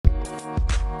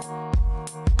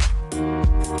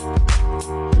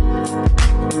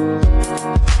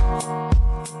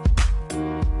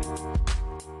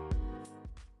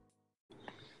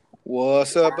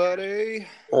What's up, buddy?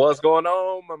 What's going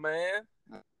on, my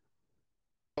man?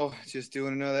 Oh, just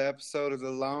doing another episode of the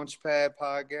Launchpad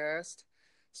podcast.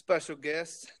 Special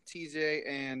guests, TJ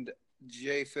and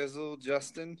Jay Fizzle,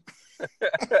 Justin.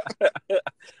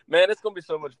 Man, it's gonna be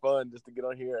so much fun just to get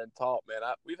on here and talk, man.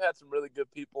 We've had some really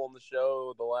good people on the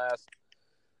show the last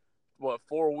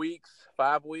 4 weeks,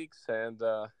 5 weeks, and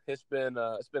it's been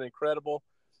incredible.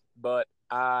 But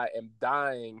I am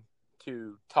dying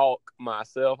to talk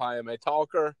myself. I am a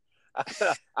talker.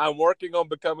 I'm working on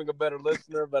becoming a better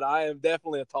listener, but I am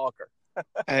definitely a talker.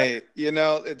 Hey,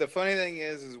 the funny thing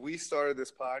is we started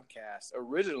this podcast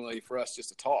originally for us just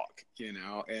to talk,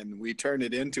 and we turned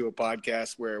it into a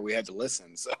podcast where we had to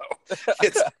listen. So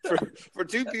it's for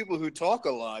two people who talk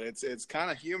a lot, it's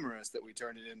kind of humorous that we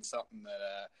turned it into something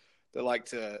that they like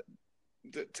to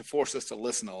force us to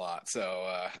listen a lot. So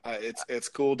it's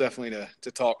cool, definitely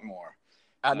to talk more.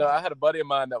 I know. I had a buddy of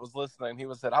mine that was listening. He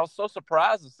said, I was so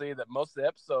surprised to see that most of the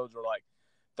episodes were like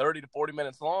 30 to 40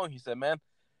 minutes long. He said, man,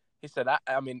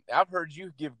 I mean, I've heard you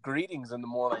give greetings in the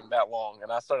morning that long.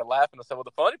 And I started laughing. I said, well,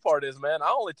 the funny part is, man, I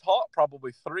only taught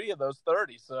probably 3 of those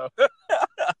 30. So.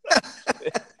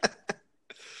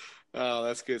 Oh,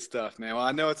 that's good stuff, man. Well,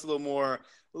 I know it's a little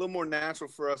more natural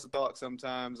for us to talk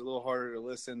sometimes, a little harder to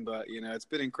listen, but it's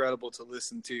been incredible to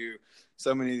listen to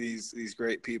so many of these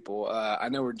great people. I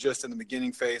know we're just in the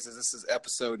beginning phases. This is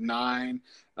episode 9,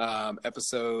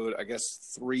 episode I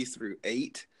guess 3 through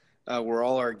 8. We're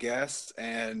all our guests,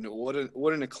 and what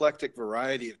an eclectic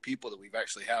variety of people that we've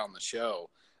actually had on the show.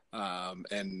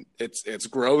 And it's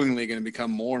growingly going to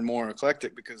become more and more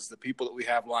eclectic because the people that we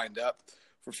have lined up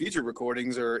for future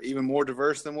recordings are even more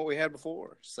diverse than what we had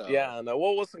before. So yeah, no.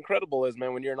 Well, what's incredible is,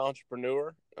 man, when you're an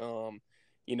entrepreneur,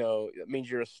 it means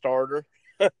you're a starter,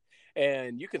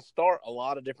 and you can start a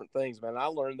lot of different things, man. I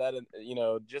learned that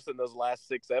just in those last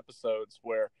 6 episodes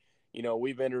where,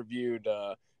 we've interviewed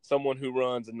someone who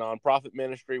runs a nonprofit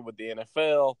ministry with the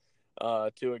NFL,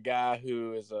 to a guy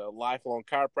who is a lifelong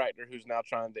chiropractor who's now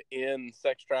trying to end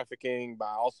sex trafficking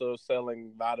by also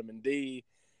selling vitamin D.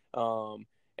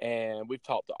 And we've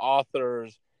talked to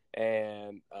authors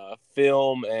and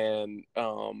film and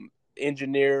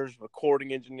engineers,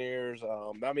 recording engineers.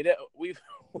 I mean,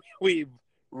 we've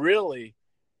really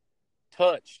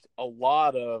touched a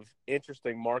lot of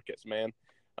interesting markets, man.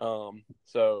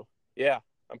 So yeah,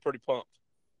 I'm pretty pumped.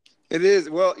 It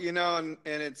is. Well, and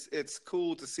it's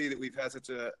cool to see that we've had such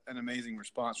an amazing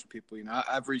response from people.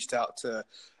 I've reached out to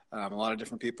a lot of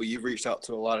different people. You've reached out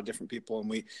to a lot of different people, and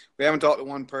we haven't talked to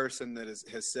one person that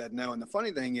has said no. And the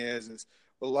funny thing is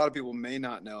well, a lot of people may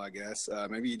not know, I guess.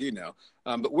 Maybe you do know.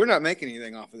 But we're not making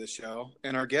anything off of this show,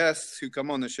 and our guests who come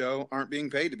on the show aren't being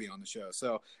paid to be on the show.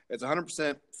 So it's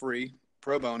 100% free,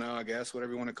 pro bono, I guess,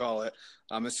 whatever you want to call it.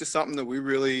 It's just something that we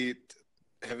really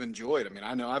have enjoyed. I mean,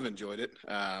 I know I've enjoyed it.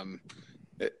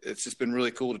 It's just been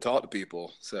really cool to talk to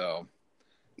people. So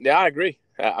yeah, I agree.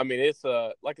 I mean, here's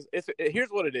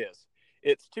what it is.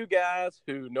 It's 2 guys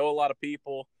who know a lot of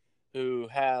people, who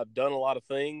have done a lot of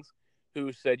things,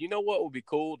 who said, you know what would be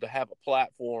cool to have a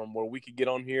platform where we could get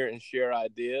on here and share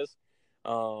ideas.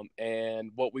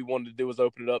 And what we wanted to do was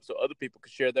open it up so other people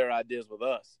could share their ideas with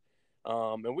us.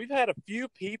 And we've had a few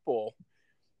people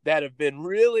that have been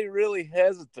really, really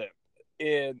hesitant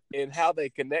in how they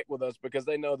connect with us because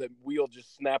they know that we'll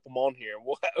just snap them on here.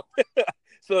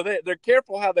 So they're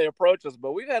careful how they approach us.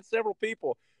 But we've had several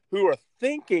people who are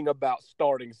thinking about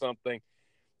starting something,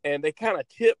 and they kind of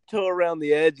tiptoe around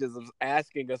the edges of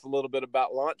asking us a little bit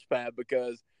about Launchpad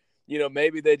because,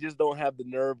 maybe they just don't have the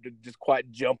nerve to just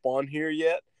quite jump on here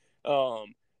yet. So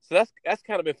that's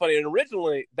kind of been funny. And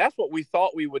originally, that's what we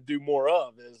thought we would do more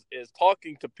of is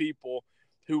talking to people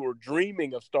who were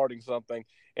dreaming of starting something.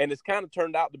 And it's kind of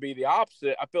turned out to be the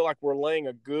opposite. I feel like we're laying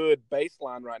a good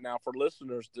baseline right now for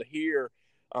listeners to hear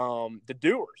the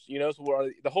doers. So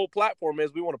the whole platform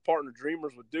is we want to partner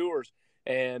dreamers with doers.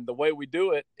 And the way we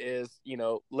do it is,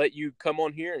 let you come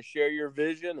on here and share your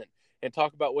vision and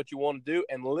talk about what you want to do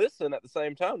and listen at the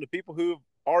same time to people who've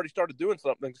already started doing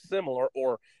something similar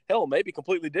or, hell, maybe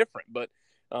completely different, but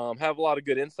have a lot of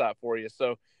good insight for you.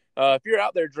 So if you're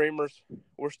out there, dreamers,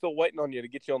 we're still waiting on you to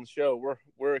get you on the show.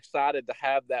 We're excited to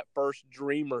have that first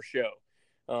dreamer show.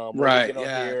 right, we get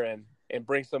on here and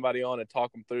bring somebody on and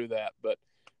talk them through that. But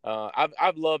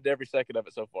I've loved every second of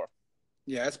it so far.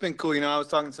 Yeah, it's been cool. I was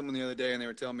talking to someone the other day, and they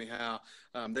were telling me how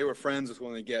they were friends with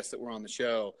one of the guests that were on the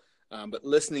show. But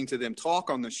listening to them talk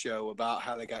on the show about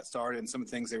how they got started and some of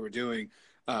the things they were doing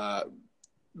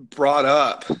brought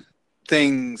up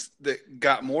things that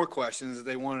got more questions that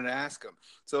they wanted to ask them.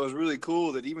 So it was really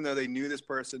cool that even though they knew this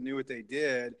person, knew what they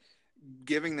did,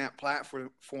 giving that platform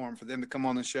for them to come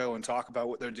on the show and talk about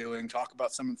what they're doing, talk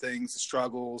about some of the things, the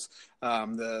struggles,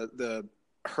 the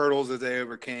hurdles that they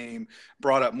overcame,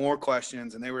 brought up more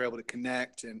questions, and they were able to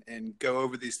connect and go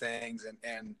over these things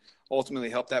and ultimately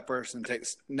help that person take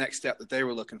the next step that they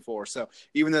were looking for. So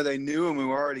even though they knew and we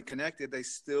were already connected, they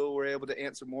still were able to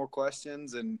answer more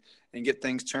questions and get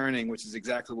things turning, which is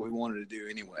exactly what we wanted to do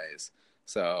anyways.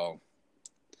 So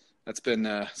that's been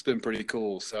it's been pretty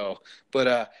cool. So,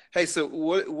 but hey, so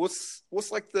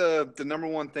what's like the number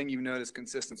one thing you've noticed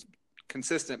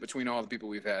consistent between all the people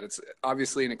we've had? It's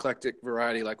obviously an eclectic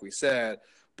variety, like we said,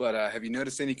 but have you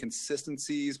noticed any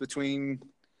consistencies between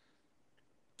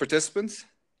participants?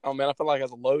 Oh man, I feel like I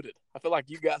was loaded. I feel like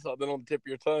you got something on the tip of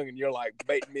your tongue, and you're like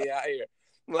baiting me out here.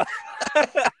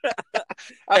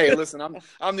 Hey, listen,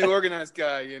 I'm the organized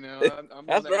guy. You know, I'm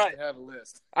that's one that right. has to have a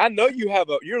list. I know you have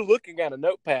you're looking at a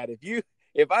notepad.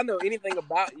 If I know anything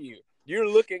about you, you're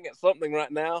looking at something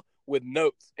right now with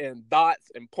notes and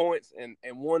dots and points and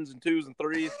ones and twos and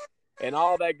threes and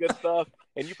all that good stuff.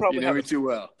 And you probably know me too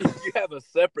well. You have a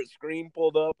separate screen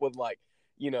pulled up with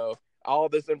all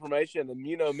this information. And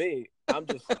you know me, I'm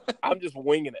just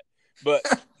winging it. But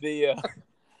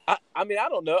I mean, I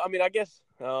don't know. I mean, I guess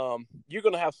you're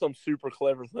going to have some super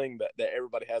clever thing that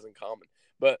everybody has in common.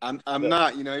 But I'm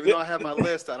not, even though I have my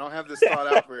list, I don't have this thought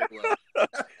out very well.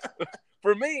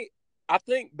 For me, I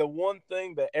think the one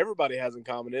thing that everybody has in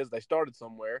common is they started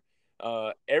somewhere.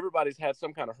 Everybody's had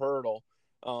some kind of hurdle.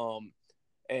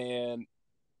 And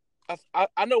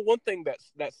I know one thing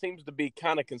that seems to be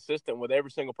kind of consistent with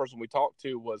every single person we talked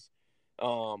to was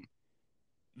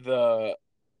the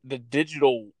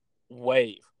digital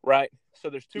wave, right? So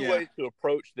there's two ways to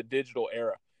approach the digital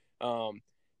era.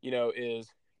 Is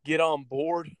get on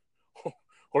board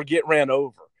or get ran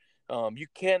over. You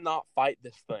cannot fight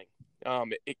this thing.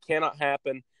 It cannot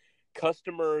happen.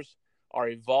 Customers are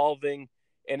evolving,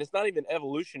 and it's not even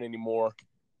evolution anymore.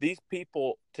 These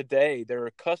people today, there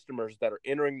are customers that are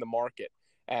entering the market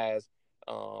as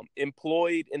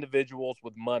employed individuals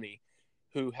with money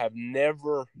who have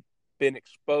never been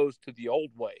exposed to the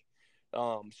old way.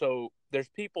 So there's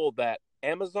people that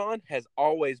Amazon has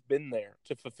always been there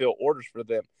to fulfill orders for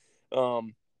them.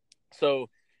 So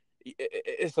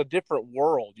it's a different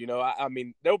world, I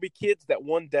mean, there'll be kids that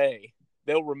one day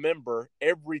they'll remember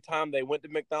every time they went to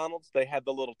McDonald's, they had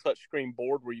the little touchscreen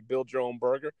board where you build your own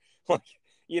burger. Like,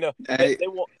 hey.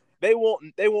 they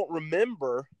won't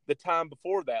remember the time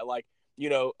before that. Like,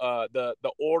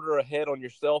 the order ahead on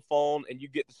your cell phone and you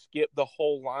get to skip the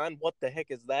whole line. What the heck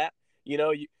is that?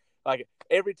 Like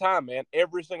every time, man,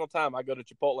 every single time I go to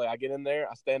Chipotle, I get in there,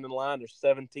 I stand in line. There's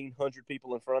 1,700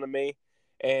 people in front of me.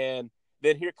 And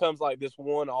then here comes like this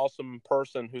one awesome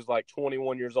person who's like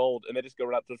 21 years old. And they just go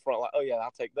right up to the front like, oh yeah,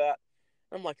 I'll take that.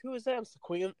 I'm like, who is that? It's the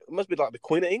Queen. It must be like the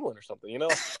Queen of England or something, And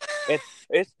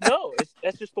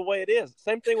that's just the way it is.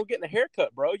 Same thing with getting a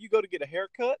haircut, bro. You go to get a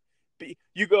haircut,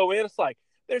 you go in, it's like,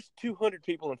 there's 200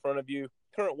 people in front of you.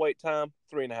 Current wait time,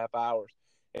 3.5 hours.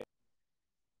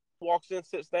 Walks in,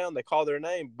 sits down, they call their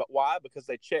name. But why? Because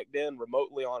they checked in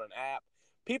remotely on an app.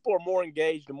 People are more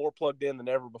engaged and more plugged in than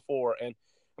ever before. And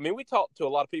I mean, we talked to a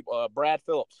lot of people, Brad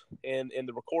Phillips in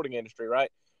the recording industry,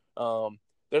 right?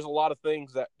 There's a lot of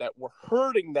things that were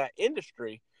hurting that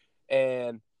industry.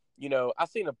 And, I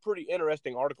seen a pretty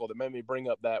interesting article that made me bring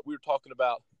up that we were talking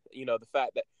about, the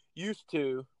fact that used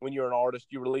to, when you're an artist,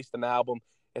 you released an album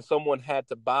and someone had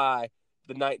to buy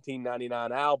the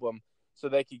 1999 album. So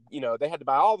they could, they had to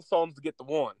buy all the songs to get the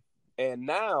one. And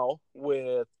now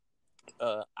with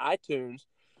iTunes,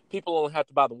 people only have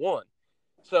to buy the one.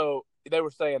 So they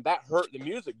were saying that hurt the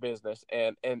music business.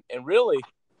 And really,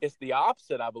 it's the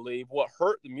opposite, I believe. What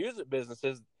hurt the music business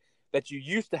is that you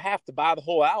used to have to buy the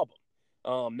whole album.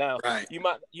 Now, right. you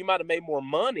might have made more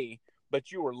money,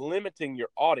 but you were limiting your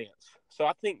audience. So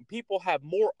I think people have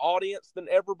more audience than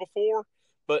ever before,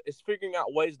 but it's figuring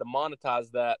out ways to monetize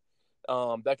that.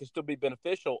 That can still be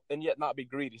beneficial and yet not be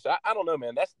greedy. So I don't know,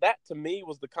 man. That to me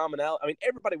was the commonality. I mean,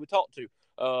 everybody we talked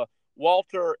to,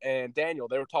 Walter and Daniel,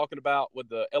 they were talking about with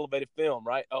the elevated film,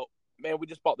 right? Oh man, we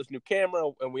just bought this new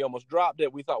camera and we almost dropped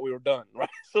it. We thought we were done, right?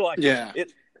 So like, yeah,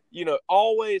 it's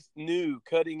always new,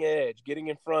 cutting edge, getting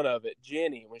in front of it.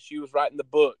 Jenny, when she was writing the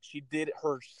book, she did it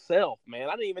herself, man.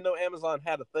 I didn't even know Amazon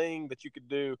had a thing that you could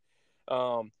do.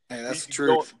 Hey, that's the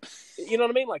truth. You know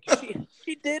what I mean? Like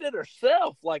she did it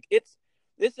herself. Like it's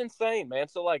insane, man.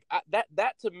 So like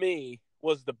that to me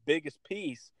was the biggest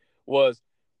piece was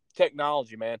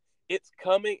technology, man. It's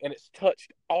coming and it's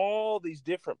touched all these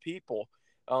different people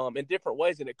in different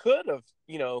ways, and it could have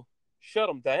shut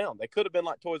them down. They could have been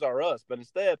like Toys R Us, but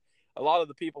instead a lot of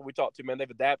the people we talk to, man, they've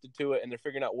adapted to it and they're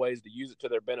figuring out ways to use it to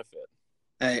their benefit.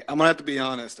 Hey, I'm going to have to be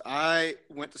honest. I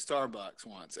went to Starbucks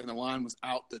once and the line was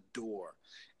out the door.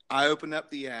 I opened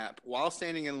up the app while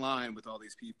standing in line with all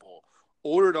these people,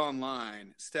 ordered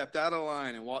online, stepped out of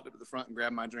line, and walked up to the front and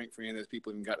grabbed my drink for any of those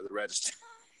people even got to the register.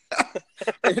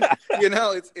 And,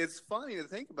 it's funny to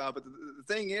think about, but the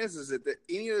thing is that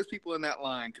any of those people in that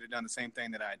line could have done the same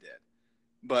thing that I did.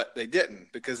 But they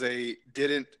didn't, because they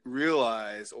didn't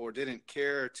realize or didn't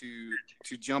care to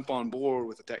jump on board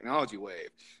with the technology wave.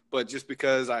 But just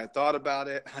because I thought about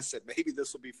it, I said, maybe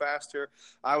this will be faster.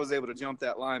 I was able to jump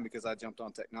that line because I jumped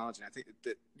on technology. And I think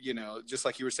that, just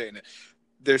like you were saying, that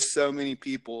there's so many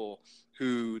people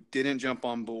who didn't jump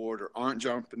on board or aren't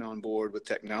jumping on board with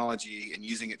technology and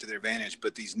using it to their advantage.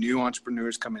 But these new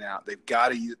entrepreneurs coming out, they've got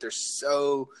to use it. There's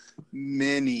so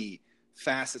many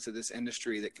facets of this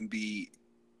industry that can be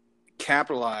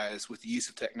capitalize with the use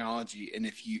of technology. And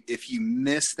if you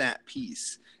miss that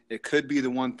piece, it could be the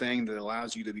one thing that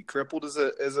allows you to be crippled as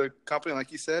a company.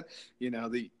 Like you said,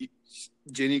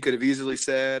 Jenny could have easily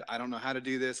said, I don't know how to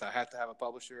do this. I have to have a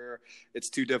publisher. It's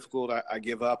too difficult. I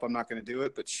give up. I'm not going to do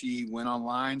it. But she went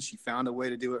online. She found a way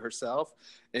to do it herself.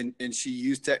 And she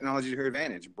used technology to her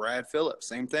advantage. Brad Phillips,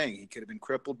 same thing. He could have been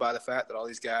crippled by the fact that all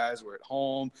these guys were at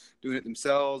home doing it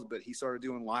themselves, but he started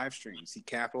doing live streams. He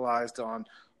capitalized on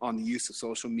the use of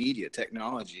social media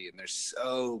technology. And there's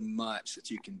so much that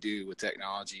you can do with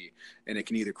technology, and it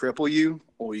can either cripple you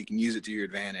or you can use it to your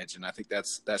advantage. And I think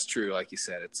that's true. Like you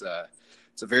said, it's a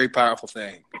very powerful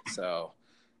thing. So,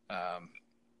 so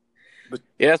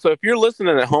if you're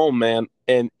listening at home, man,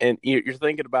 and you're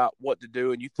thinking about what to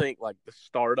do, and you think like the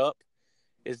startup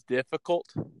is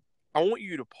difficult, I want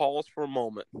you to pause for a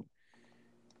moment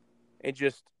and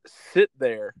just sit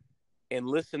there and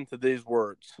listen to these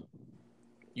words.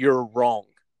 You're wrong.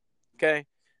 Okay?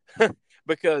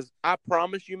 Because I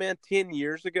promise you, man, 10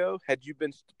 years ago, had you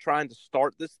been trying to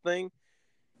start this thing,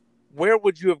 where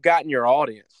would you have gotten your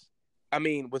audience? I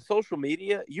mean, with social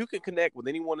media, you can connect with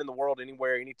anyone in the world,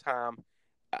 anywhere, anytime,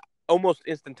 almost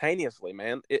instantaneously,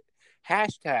 man.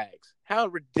 Hashtags. How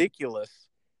ridiculous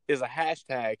is a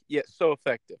hashtag, yet so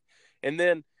effective? And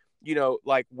then,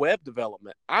 like web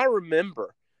development. I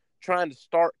remember trying to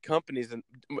start companies, and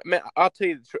man, I'll tell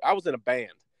you the truth. I was in a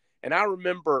band, and I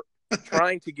remember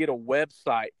trying to get a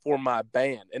website for my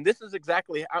band. And this is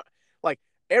exactly how, like,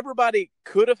 everybody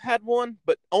could have had one,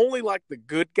 but only like the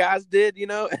good guys did,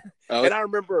 Oh. And I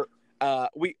remember I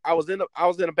was in a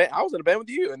band with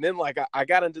you, and then like I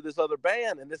got into this other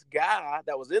band, and this guy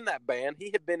that was in that band,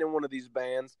 he had been in one of these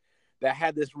bands that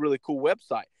had this really cool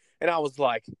website, and I was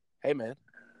like, hey man,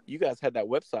 you guys had that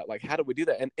website, like how do we do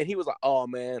that? And he was like, oh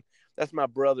man, that's my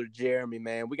brother Jeremy,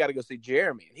 man, we got to go see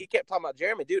Jeremy. And he kept talking about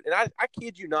Jeremy, dude, and I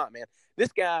kid you not, man,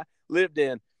 this guy lived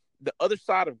in the other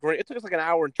side of Green. It took us like an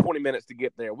hour and 20 minutes to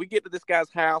get there. We get to this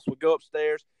guy's house, we go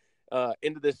upstairs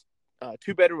into this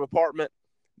 2-bedroom apartment.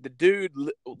 The dude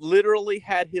literally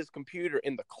had his computer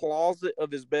in the closet of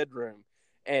his bedroom,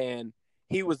 and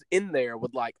he was in there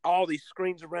with like all these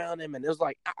screens around him, and it was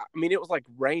like, it was like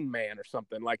Rain Man or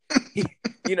something. Like,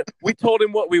 we told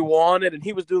him what we wanted, and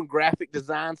he was doing graphic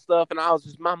design stuff, and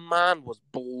my mind was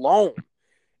blown.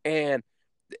 And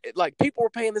like, people were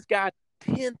paying this guy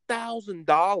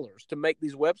 $10,000 to make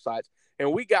these websites,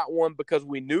 and we got one because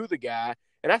we knew the guy,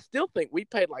 and I still think we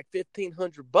paid like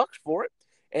 $1,500 for it,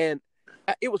 and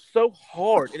it was so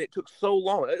hard, and it took so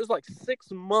long. It was like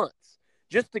 6 months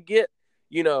just to get,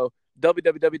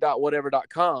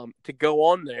 www.whatever.com to go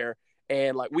on there,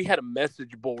 and like we had a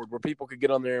message board where people could get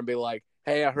on there and be like,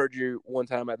 hey, I heard you one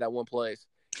time at that one place,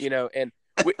 and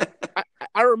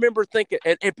I remember thinking,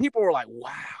 and people were like,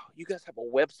 wow, you guys have a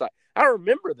website. I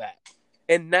remember that.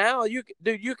 And now you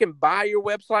can buy your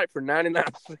website for 99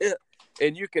 cents,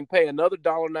 and you can pay another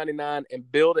 $1.99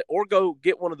 and build it, or go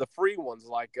get one of the free ones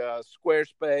like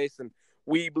Squarespace and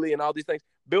Weebly and all these things.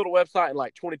 Build a website in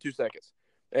like 22 seconds.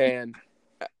 And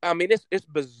I mean, it's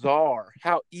bizarre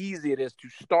how easy it is to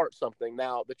start something.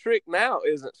 Now, the trick now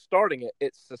isn't starting it,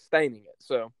 it's sustaining it.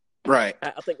 So right.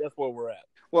 I think that's where we're at.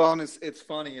 Well, and it's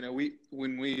funny,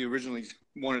 when we originally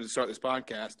wanted to start this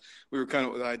podcast, we were coming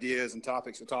up with ideas and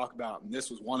topics to talk about, and this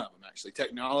was one of them, actually.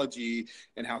 Technology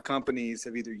and how companies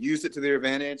have either used it to their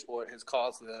advantage or it has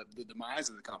caused the demise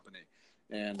of the company.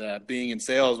 And being in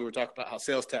sales, we were talking about how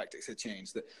sales tactics had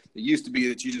changed. That it used to be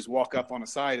that you just walk up on a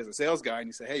site as a sales guy and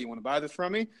you say, hey, you want to buy this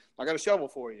from me? I got a shovel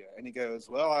for you. And he goes,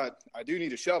 well, I do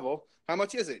need a shovel. How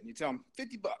much is it? And you tell him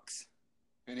 $50.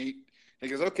 And he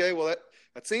goes, okay, well,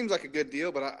 that seems like a good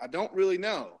deal, but I don't really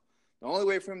know. The only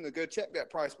way for him to go check that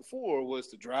price before was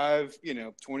to drive,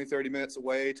 20, 30 minutes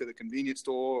away to the convenience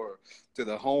store or to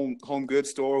the home goods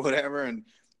store or whatever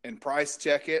and price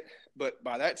check it. But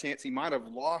by that chance, he might have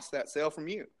lost that sale from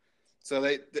you. So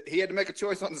he had to make a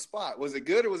choice on the spot. Was it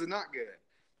good or was it not good?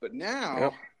 But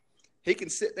now he can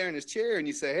sit there in his chair and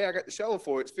you say, hey, I got the shovel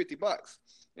for it. It's $50.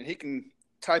 And he can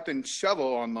type in shovel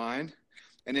online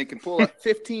and then can pull up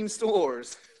 15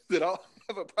 stores that all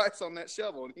have a price on that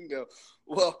shovel. And he can go,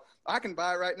 well, I can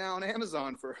buy it right now on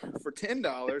Amazon for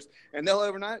 $10 and they'll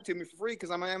overnight it to me for free because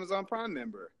I'm an Amazon Prime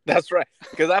member. That's right.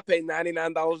 Because I pay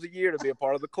 $99 a year to be a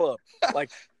part of the club.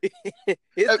 Like,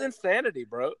 it's insanity,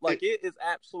 bro. Like, it is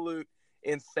absolute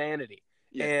insanity.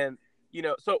 Yeah. And,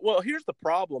 here's the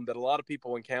problem that a lot of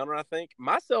people encounter, I think,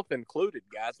 myself included,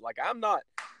 guys. Like, I'm not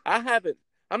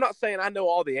saying I know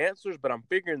all the answers, but I'm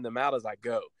figuring them out as I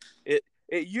go. It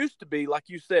used to be, like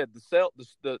you said,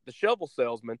 the shovel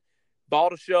salesman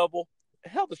bought a shovel.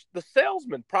 Hell, the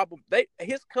salesman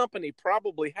his company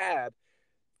probably had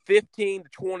 $15 to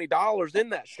 $20 in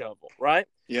that shovel, right?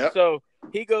 Yeah. So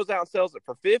he goes out and sells it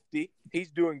for $50.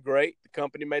 He's doing great. The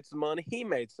company made some money. He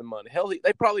made some money. Hell,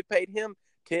 they probably paid him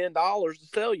 $10 to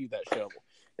sell you that shovel.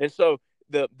 And so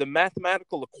the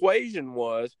mathematical equation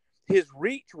was his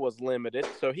reach was limited,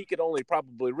 so he could only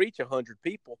probably reach 100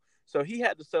 people. So he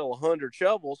had to sell 100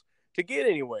 shovels to get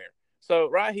anywhere. So,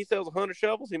 right, he sells 100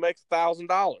 shovels, he makes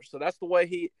 $1,000. So that's the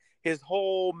way his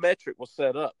whole metric was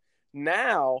set up.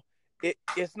 Now,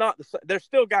 it's not the same. There's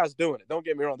still guys doing it. Don't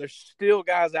get me wrong. There's still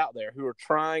guys out there who are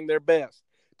trying their best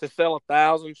to sell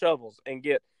 1,000 shovels and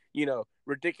get,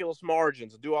 ridiculous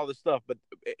margins and do all this stuff. But,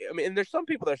 I mean, and there's some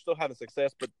people that are still having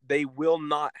success, but they will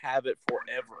not have it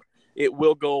forever. It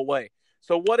will go away.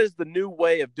 So what is the new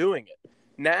way of doing it?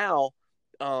 Now,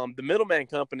 the middleman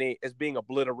company is being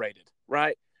obliterated,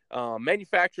 right?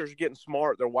 Manufacturers are getting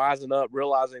smart. They're wising up,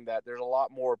 realizing that there's a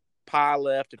lot more pie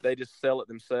left if they just sell it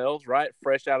themselves, right?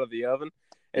 Fresh out of the oven.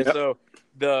 And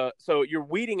so you're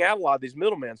weeding out a lot of these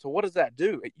middlemen. So what does that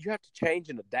do? You have to change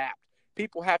and adapt.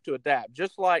 People have to adapt,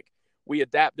 just like we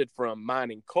adapted from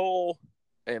mining coal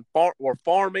and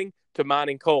farming to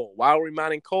mining coal. Why are we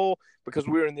mining coal? Because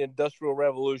we were in the Industrial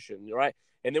Revolution, right?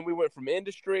 And then we went from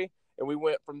industry and we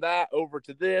went from that over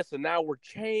to this, and now we're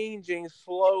changing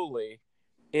slowly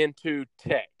into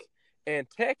tech. And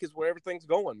tech is where everything's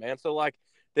going, man. So like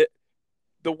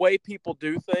the way people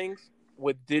do things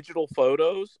with digital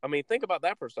photos, I mean, think about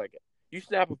that for a second. You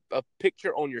snap a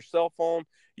picture on your cell phone,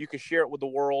 you can share it with the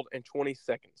world in 20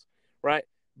 seconds, right?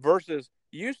 Versus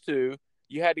used to,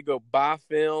 you had to go buy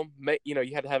film, you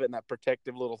had to have it in that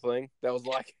protective little thing that was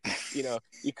like,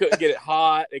 you couldn't get it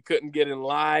hot, it couldn't get in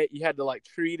light. You had to like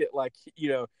treat it like,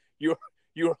 you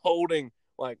were holding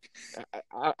like,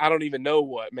 I don't even know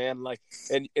what, man. Like,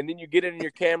 and then you get it in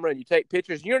your camera and you take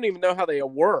pictures. You don't even know how they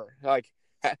were. Like,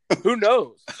 who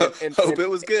knows? And hope it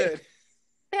was good.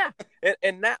 Yeah.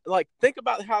 And that, like, think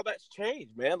about how that's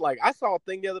changed, man. Like, I saw a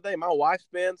thing the other day. My wife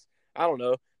spends, I don't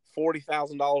know,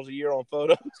 $40,000 a year on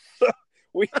photos.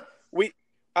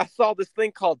 I saw this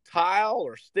thing called Tile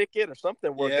or Stick It or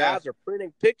something where guys are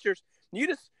printing pictures. You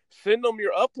just send them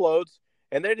your uploads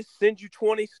and they just send you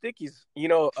 20 stickies,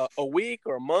 a week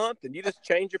or a month, and you just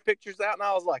change your pictures out. And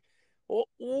I was like, well,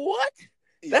 what?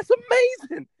 That's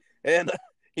amazing. And,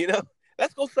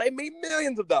 that's going to save me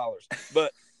millions of dollars.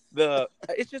 But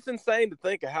it's just insane to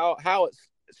think of how it's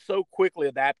so quickly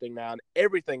adapting now, and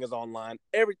everything is online.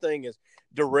 Everything is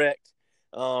direct.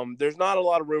 There's not a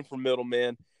lot of room for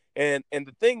middlemen. And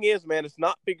the thing is, man, it's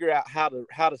not figure out how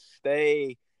to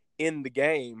stay in the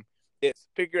game. It's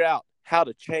figure out how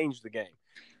to change the game.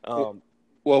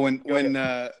 Well, when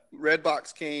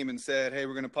Redbox came and said, "Hey,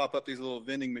 we're going to pop up these little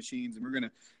vending machines and we're going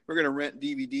to rent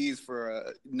DVDs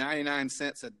for 99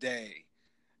 cents a day,"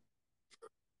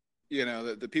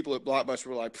 the people at Blockbuster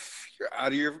were like, "You're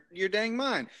out of your dang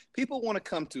mind." People want to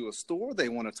come to a store. They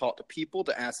want to talk to people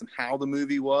to ask them how the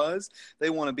movie was. They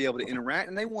want to be able to interact,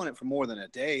 and they want it for more than a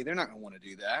day. They're not going to want to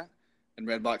do that. And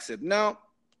Redbox said, no,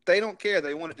 they don't care.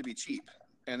 They want it to be cheap,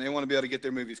 and they want to be able to get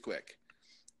their movies quick.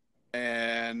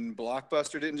 And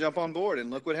Blockbuster didn't jump on board,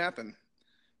 and look what happened.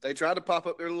 They tried to pop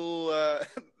up their little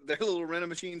rental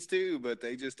machines too, but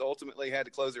they just ultimately had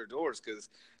to close their doors because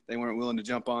they weren't willing to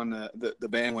jump on the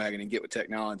bandwagon and get with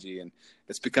technology. And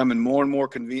it's becoming more and more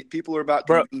convenient. People are about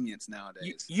convenience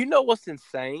nowadays. You know what's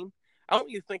insane? I want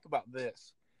you to think about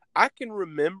this. I can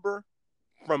remember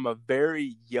from a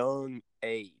very young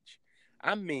age.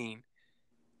 I mean,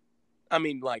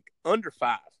 like under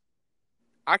 5.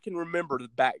 I can remember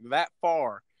back that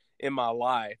far in my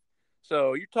life.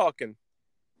 So you're talking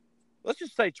let's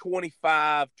just say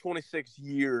 25, 26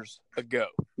 years ago.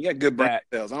 You got good brain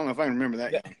cells. I don't know if I can remember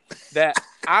that. That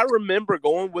I remember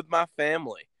going with my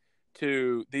family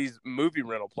to these movie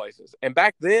rental places. And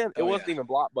back then, it wasn't even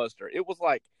Blockbuster. It was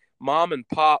like mom and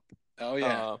pop. Oh,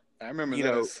 yeah. I remember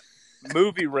those.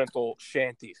 Movie rental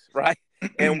shanties, right?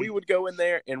 And we would go in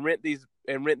there and rent these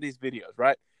videos,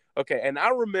 right? Okay, and I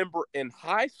remember in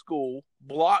high school,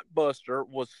 Blockbuster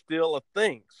was still a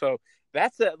thing. So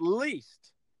that's at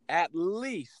least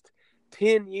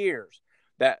 10 years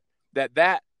that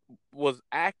was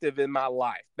active in my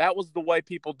life. That was the way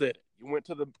people did it. You went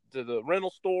to the rental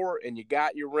store and you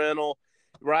got your rental,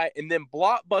 right? And then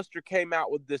Blockbuster came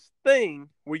out with this thing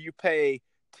where you pay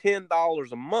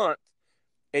 $10 a month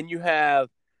and you have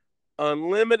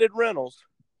unlimited rentals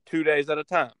 2 days at a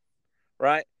time,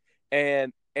 right?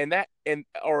 And I can't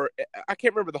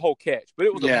remember the whole catch, but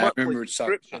it was a monthly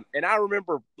subscription. And I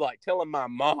remember like telling my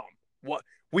mom, "What,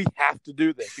 we have to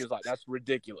do this." She was like, "That's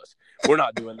ridiculous. We're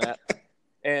not doing that."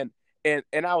 And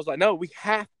I was like, "No, we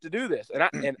have to do this." And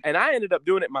I ended up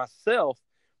doing it myself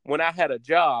when I had a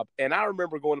job. And I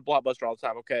remember going to Blockbuster all the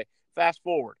time. Okay, fast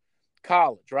forward,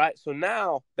 college, right? So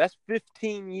now that's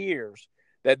 15 years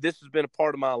that this has been a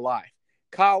part of my life.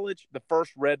 College, the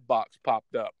first Redbox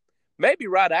popped up, maybe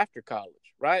right after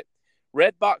college, right?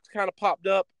 Redbox kind of popped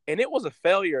up, and it was a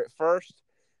failure at first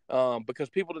because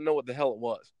people didn't know what the hell it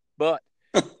was. But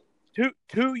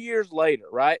 2 years later,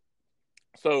 right?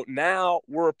 So now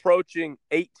we're approaching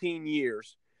 18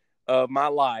 years of my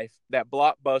life that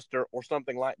Blockbuster or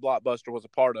something like Blockbuster was a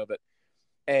part of it.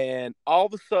 And all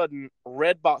of a sudden,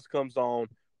 Redbox comes on,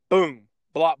 boom,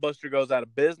 Blockbuster goes out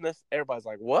of business. Everybody's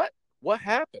like, what? What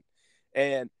happened?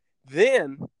 And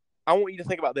then I want you to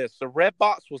think about this. So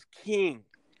Redbox was king,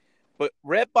 but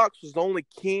Redbox was only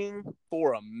king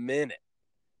for a minute,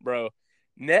 bro.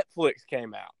 Netflix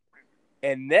came out,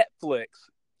 and Netflix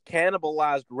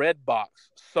cannibalized Redbox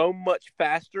so much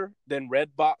faster than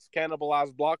Redbox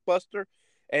cannibalized Blockbuster.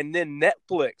 And then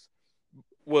Netflix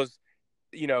was,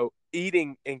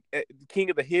 eating King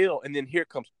of the Hill, and then here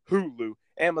comes Hulu,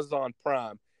 Amazon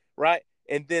Prime, right?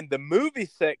 And then the movie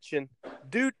section,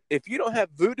 dude, if you don't have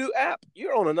Vudu app,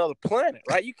 you're on another planet,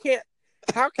 right? You can't,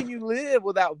 how can you live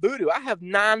without Vudu? I have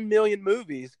 9 million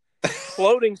movies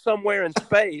floating somewhere in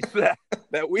space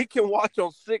that we can watch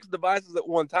on 6 devices at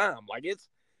one time. Like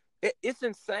it's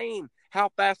insane how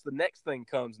fast the next thing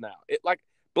comes now.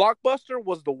 Blockbuster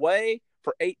was the way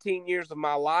for 18 years of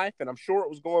my life, and I'm sure it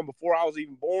was going before I was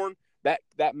even born,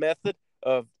 that method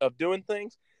of doing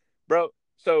things. Bro,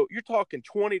 so you're talking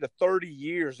 20 to 30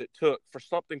 years it took for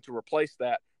something to replace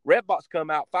that. Redbox come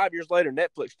out 5 years later,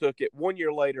 Netflix took it. 1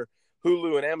 year later,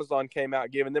 Hulu and Amazon came out,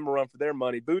 giving them a run for their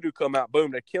money. Vudu come out, boom,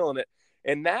 they're killing it.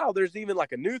 And now there's even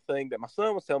like a new thing that my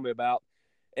son was telling me about,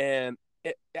 and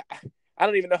I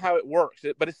don't even know how it works,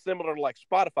 but it's similar to like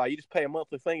Spotify. You just pay a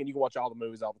monthly thing and you can watch all the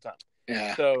movies all the time.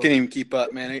 Yeah, so, can't even keep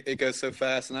up, man. It goes so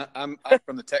fast, and I'm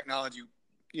from the technology,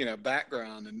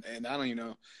 background, and I don't even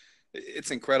know.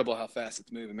 It's incredible how fast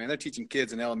it's moving, man. They're teaching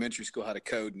kids in elementary school how to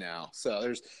code now. So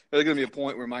there's going to be a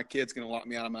point where my kid's going to lock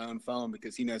me out of my own phone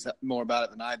because he knows more about it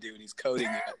than I do, and he's coding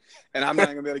it, and I'm not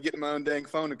going to be able to get in my own dang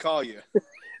phone to call you.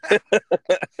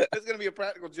 It's going to be a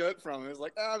practical joke from him. It's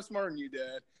like, I'm smarter than you,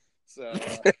 Dad. So,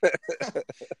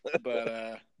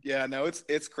 yeah, no,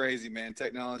 it's crazy, man.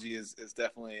 Technology is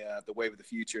definitely the wave of the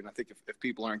future, and I think if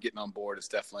people aren't getting on board, it's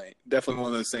definitely one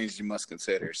of those things you must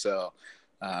consider. So,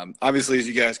 obviously, as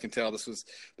you guys can tell,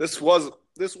 this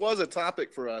was a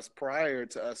topic for us prior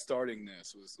to us starting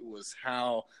this. Was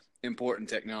how important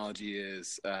technology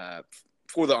is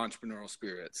for the entrepreneurial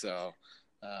spirit. So,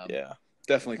 yeah,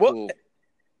 definitely cool.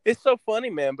 It's so funny,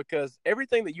 man, because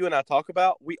everything that you and I talk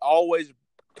about, we always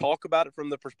talk about it from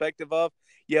the perspective of,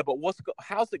 yeah, but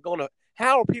how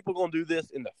are people going to do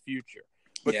this in the future?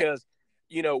 Because,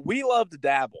 we love to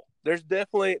dabble. There's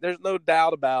no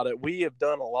doubt about it. We have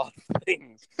done a lot of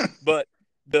things, but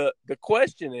the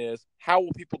question is, how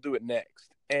will people do it next?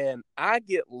 And I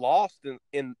get lost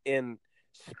in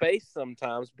space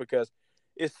sometimes because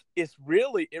it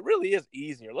really is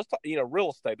easier. Let's talk,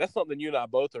 real estate. That's something you and I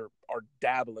both are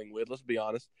dabbling with. Let's be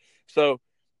honest. So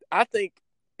I think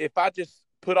if I just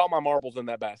put all my marbles in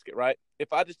that basket, right?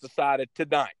 If I just decided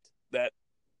tonight that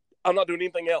I'm not doing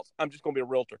anything else, I'm just going to be a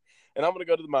realtor, and I'm going to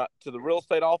go to the real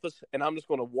estate office, and I'm just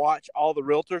going to watch all the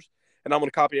realtors, and I'm going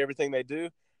to copy everything they do.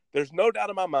 There's no doubt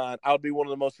in my mind I would be one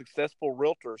of the most successful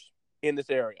realtors in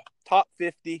this area. Top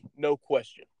 50, no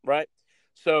question, right?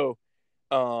 So,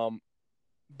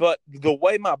 but the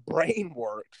way my brain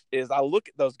works is I look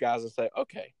at those guys and say,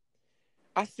 okay,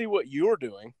 I see what you're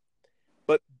doing,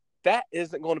 but that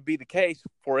isn't going to be the case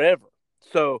forever.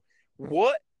 So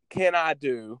what can I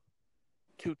do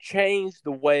to change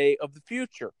the way of the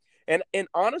future? And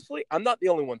honestly, I'm not the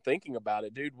only one thinking about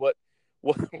it, dude. What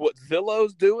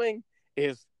Zillow's doing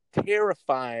is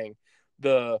terrifying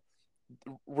the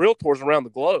realtors around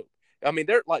the globe. I mean,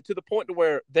 they're like to the point to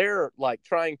where they're like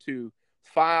trying to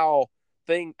file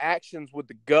actions with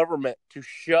the government to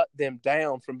shut them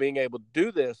down from being able to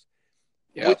do this,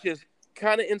 which is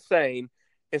kind of insane.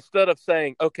 Instead of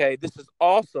saying, okay, this is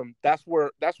awesome. That's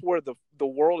where the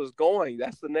world is going.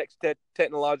 That's the next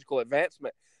technological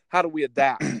advancement. How do we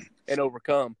adapt and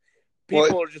overcome?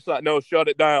 People are just like, no, shut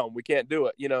it down. We can't do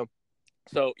it, you know?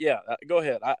 So yeah, go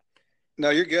ahead. No,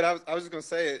 you're good. I was just going to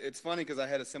say, it's funny because I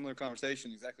had a similar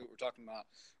conversation, exactly what we're talking about,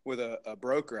 with a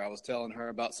broker. I was telling her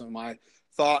about some of my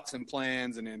thoughts and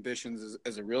plans and ambitions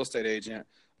as a real estate agent,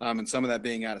 and some of that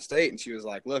being out of state. And she was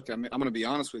like, look, I'm going to be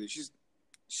honest with you.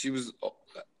 She was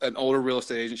an older real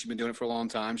estate agent. She'd been doing it for a long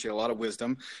time. She had a lot of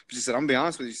wisdom. But she said, I'm going to be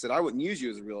honest with you. She said, I wouldn't use you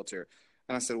as a realtor.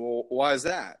 And I said, well, why is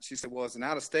that? She said, well, as an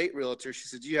out-of-state realtor, she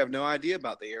said, you have no idea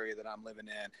about the area that I'm living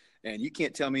in. And you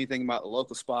can't tell me anything about the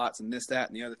local spots and this, that,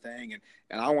 and the other thing.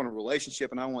 And I want a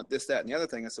relationship and I want this, that, and the other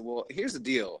thing. I said, well, here's the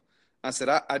deal. I said,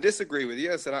 I disagree with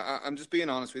you. I said, I'm just being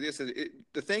honest with you. I said,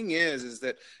 the thing is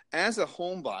that as a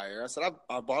home buyer, I said,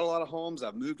 I've bought a lot of homes.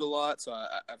 I've moved a lot. So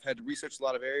I've had to research a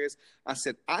lot of areas. I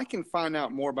said, I can find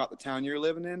out more about the town you're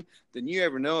living in than you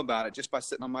ever know about it just by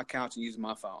sitting on my couch and using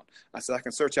my phone. I said, I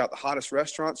can search out the hottest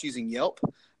restaurants using Yelp.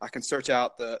 I can search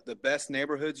out the best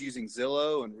neighborhoods using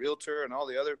Zillow and Realtor and all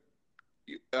the other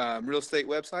real estate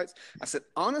websites. I said,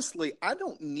 honestly, I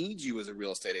don't need you as a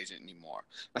real estate agent anymore.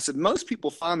 I said, most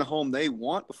people find the home they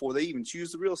want before they even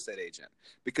choose the real estate agent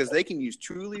because they can use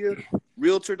Trulia,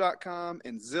 Realtor.com,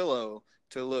 and Zillow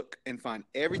to look and find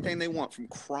everything they want, from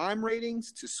crime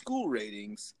ratings to school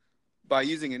ratings, by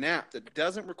using an app that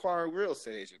doesn't require a real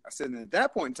estate agent. I said, and at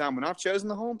that point in time, when I've chosen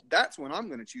the home, that's when I'm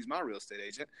going to choose my real estate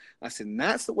agent. I said, and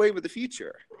that's the wave of the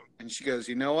future. And she goes,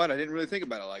 you know what? I didn't really think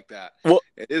about it like that. Well,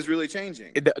 it is really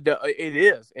changing. It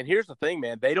is. And here's the thing,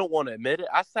 man. They don't want to admit it.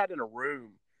 I sat in a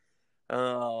room.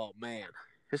 Oh, man.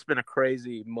 It's been a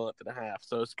crazy month and a half.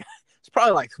 So it's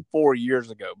probably like 4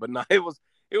 years ago. But no, it was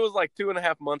like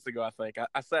 2.5 months ago, I think.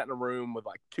 I sat in a room with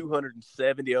like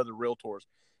 270 other realtors.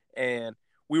 And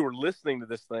we were listening to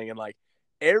this thing, and like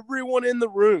everyone in the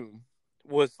room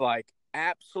was like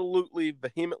absolutely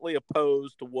vehemently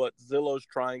opposed to what Zillow's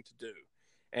trying to do.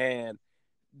 And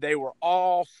they were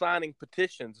all signing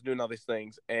petitions, doing all these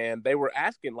things. And they were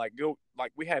asking, like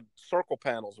we had circle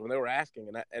panels when they were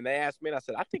asking, and they asked me, and I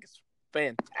said, I think it's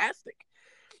fantastic.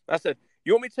 I said,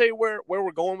 you want me to tell you where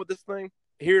we're going with this thing?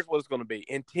 Here's what it's going to be.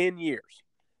 In 10 years,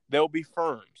 there'll be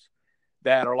firms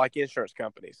that are like insurance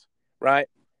companies, right?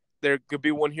 There could be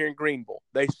one here in Greenville.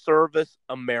 They service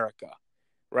America,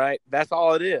 right? That's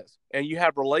all it is. And you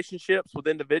have relationships with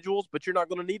individuals, but you're not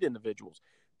going to need individuals.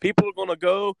 People are going to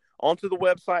go onto the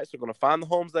websites. They're going to find the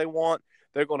homes they want.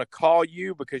 They're going to call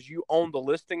you because you own the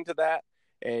listing to that,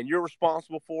 and you're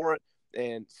responsible for it.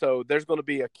 And so there's going to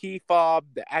be a key fob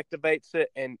that activates it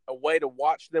and a way to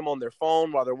watch them on their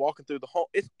phone while they're walking through the home.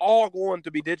 It's all going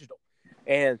to be digital.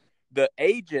 And the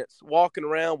agents walking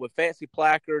around with fancy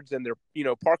placards and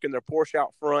they're, parking their Porsche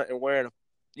out front and wearing a,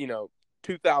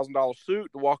 $2,000 suit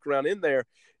to walk around in there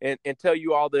and tell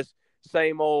you all this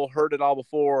same old heard it all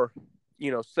before,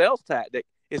 sales tactic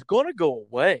is going to go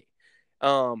away.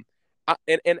 And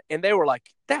they were like,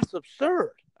 that's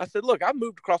absurd. I said, look, I've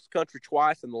moved across the country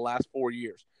twice in the last 4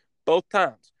 years. Both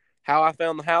times. How I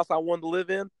found the house I wanted to live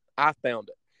in, I found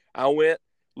it. I went,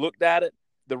 looked at it.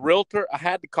 The realtor, I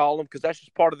had to call them because that's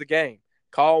just part of the game.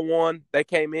 Call one, they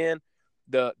came in.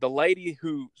 The lady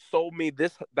who sold me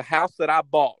the house that I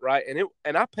bought, right?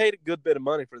 And I paid a good bit of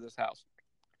money for this house.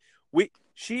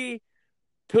 She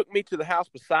took me to the house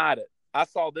beside it. I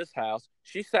saw this house.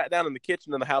 She sat down in the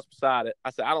kitchen in the house beside it.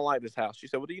 I said, I don't like this house. She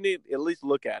said, well, do you need at least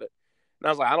look at it? And I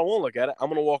was like, I don't want to look at it. I'm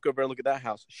going to walk over and look at that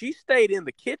house. She stayed in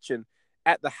the kitchen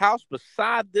at the house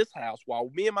beside this house while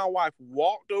me and my wife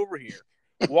walked over here.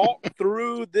 Walked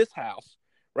through this house,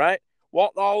 right?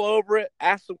 Walked all over it,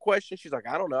 asked some questions. She's like,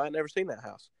 I don't know. I've never seen that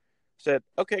house. Said,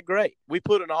 okay, great. We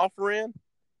put an offer in,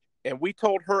 and we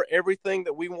told her everything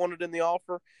that we wanted in the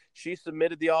offer. She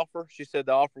submitted the offer. She said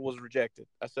the offer was rejected.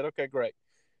 I said, okay, great.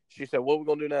 She said, what are we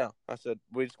going to do now? I said,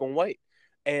 we're just going to wait.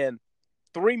 And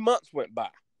 3 months went by,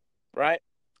 right?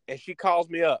 And she calls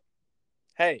me up.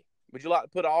 Hey, would you like to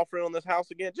put an offer in on this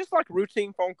house again? Just like a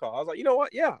routine phone call. I was like, you know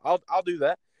what? Yeah, I'll do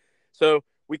that. So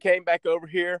we came back over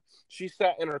here. She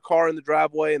sat in her car in the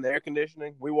driveway in the air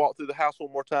conditioning. We walked through the house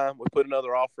one more time. We put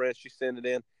another offer in. She sent it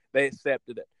in. They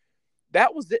accepted it.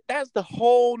 That was it. That's the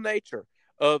whole nature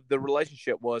of the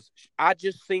relationship was I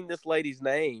just seen this lady's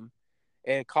name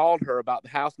and called her about the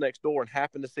house next door and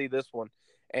happened to see this one.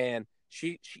 And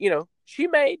she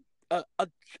made a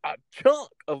chunk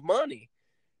of money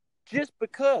just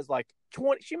because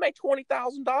she made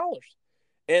 $20,000.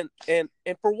 And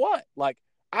for what? Like,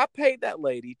 I paid that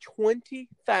lady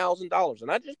 $20,000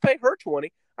 and I just paid her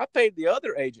 20. I paid the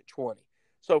other agent 20.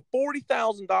 So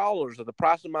 $40,000 of the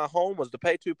price of my home was to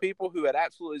pay two people who had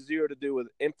absolutely zero to do with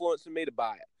influencing me to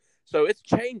buy it. So it's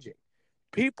changing.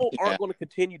 People aren't going to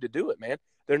continue to do it, man.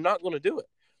 They're not going to do it.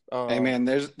 Hey, man,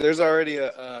 there's already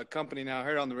a company now. I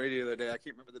heard on the radio the other day. I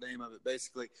can't remember the name of it.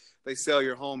 Basically, they sell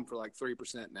your home for like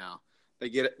 3% now. They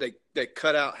get it. They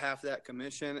cut out half that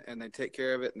commission and they take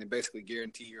care of it, and they basically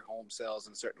guarantee your home sells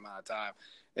in a certain amount of time.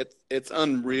 It's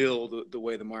unreal the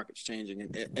way the market's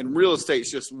changing, and real estate's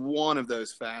just one of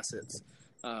those facets.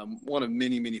 One of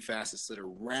many facets that are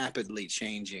rapidly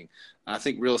changing. I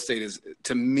think real estate is,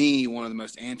 to me, one of the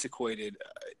most antiquated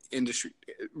industry.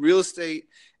 Real estate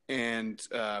and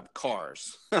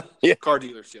cars, car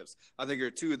dealerships. I think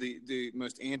are two of the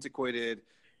most antiquated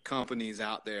companies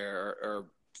out there, or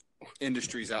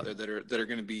industries out there that are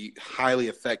going to be highly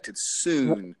affected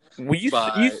soon. Well,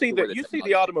 you see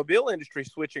the automobile industry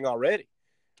switching already.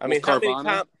 I mean,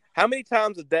 how many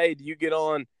times a day do you get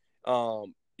on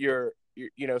your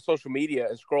social media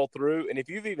and scroll through? And if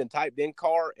you've even typed in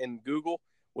car in Google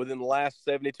within the last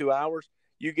 72 hours,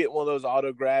 you get one of those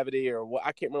auto gravity, or what,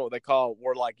 I can't remember what they call it,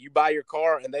 where like you buy your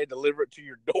car and they deliver it to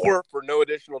your door for no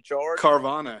additional charge.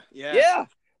 Carvana. Yeah. Yeah.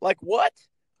 Like, what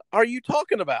are you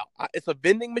talking about? It's a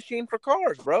vending machine for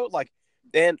cars, bro. Like,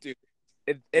 and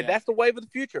that's the wave of the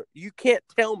future. You can't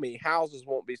tell me houses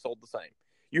won't be sold the same.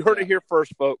 You heard it here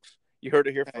first, folks. You heard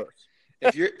it here first.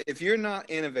 If you're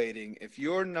not innovating, if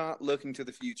you're not looking to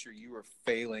the future, you are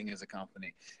failing as a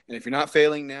company. And if you're not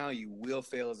failing now, you will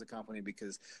fail as a company,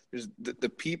 because there's the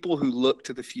people who look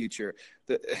to the future.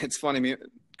 It's funny,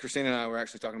 Christina and I were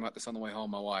actually talking about this on the way home.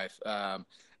 My wife,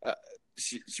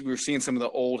 we were seeing some of the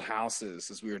old houses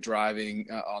as we were driving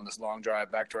on this long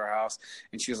drive back to our house.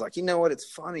 And she was like, you know what? It's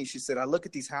funny. She said, I look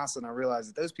at these houses and I realize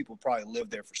that those people probably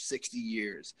lived there for 60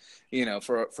 years,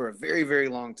 for a very, very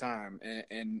long time.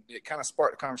 And it kind of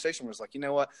sparked a conversation where it's like, you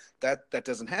know what? That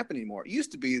doesn't happen anymore. It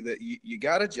used to be that you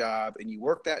got a job and you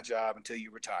worked that job until you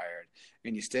retired,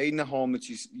 and you stayed in the home that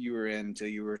you were in until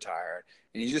you were retired,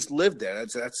 and you just lived there.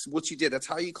 That's what you did. That's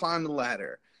how you climbed the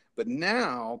ladder. But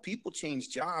now people change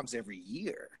jobs every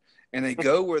year, and they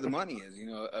go where the money is.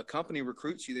 A company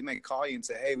recruits you. They may call you and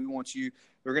say, hey, we want you.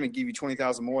 We're going to give you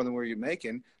 $20,000 more than where you're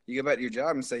making. You go back to your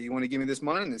job and say, you want to give me this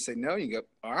money? And they say, no. And you go,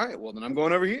 all right, well, then I'm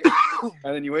going over here.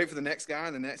 And then you wait for the next guy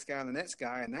and the next guy and the next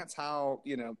guy. And that's how,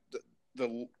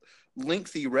 the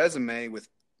lengthy resume with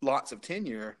lots of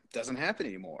tenure doesn't happen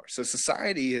anymore. So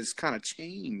society has kind of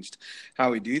changed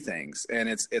how we do things. And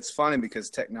it's funny because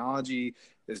technology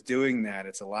is doing that.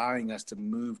 It's allowing us to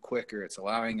move quicker. It's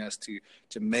allowing us to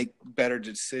make better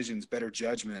decisions, better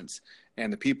judgments.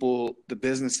 And the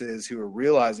businesses who are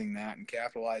realizing that and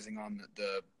capitalizing on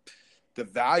the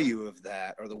value of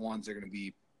that are the ones that are going to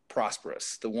be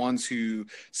prosperous. The ones who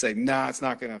say, nah, it's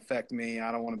not going to affect me,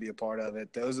 I don't want to be a part of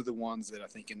it, those are the ones that I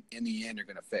think in the end are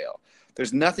going to fail.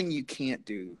 There's nothing you can't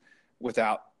do with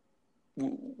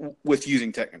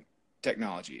using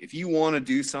technology. If you want to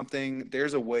do something,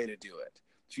 there's a way to do it.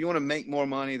 If you want to make more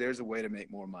money, there's a way to make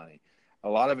more money. A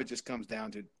lot of it just comes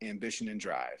down to ambition and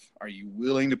drive. Are you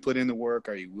willing to put in the work?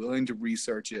 Are you willing to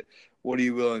research it? What are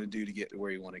you willing to do to get to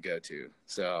where you want to go to?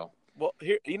 So, well,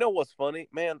 here, what's funny,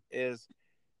 man, is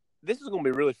this is going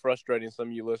to be really frustrating to some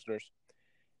of you listeners.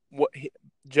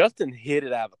 Justin hit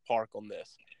it out of the park on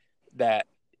this, that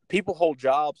people hold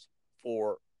jobs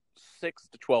for 6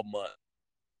 to 12 months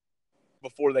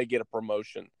before they get a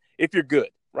promotion. If you're good,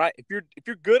 right? If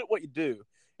you're good at what you do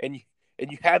and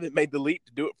you haven't made the leap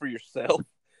to do it for yourself,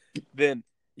 then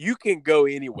you can go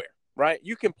anywhere, right?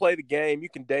 You can play the game, you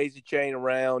can daisy chain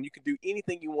around, you can do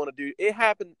anything you want to do. It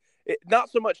happened, not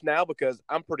so much now because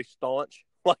I'm pretty staunch.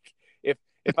 Like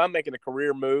if I'm making a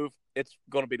career move, it's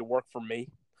going to be to work for me.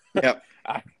 Yep.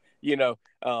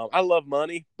 I love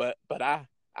money, but I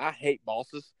hate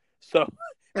bosses. So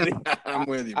I'm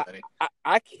with you, buddy.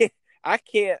 I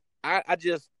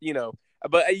just,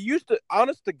 but I used to,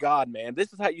 honest to God, man,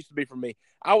 this is how it used to be for me.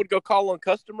 I would go call on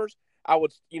customers. I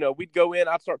would, we'd go in,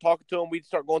 I'd start talking to them. We'd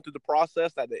start going through the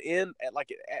process at the end, at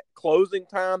closing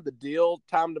time, the deal,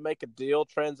 time to make a deal,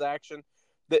 transaction.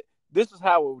 This is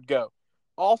how it would go.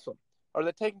 Awesome. Are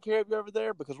they taking care of you over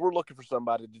there? Because we're looking for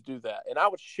somebody to do that. And I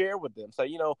would share with them, say,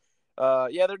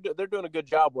 yeah, they're doing a good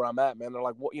job where I'm at, man. They're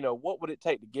like, what would it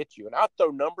take to get you? And I'd throw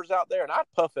numbers out there, and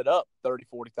I'd puff it up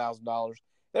 $30,000-$40,000.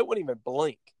 They wouldn't even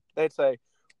blink. They'd say,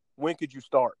 when could you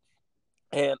start?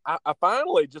 And I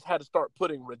finally just had to start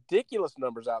putting ridiculous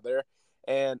numbers out there.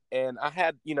 And I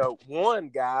had, one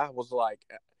guy was like,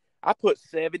 I put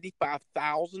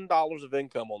 $75,000 of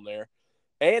income on there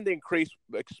and increased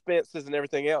expenses and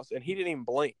everything else. And he didn't even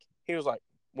blink. He was like,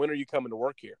 when are you coming to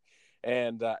work here?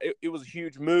 And it was a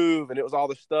huge move, and it was all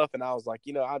this stuff. And I was like,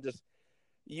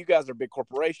 you guys are a big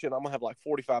corporation. I'm gonna have like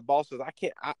 45 bosses.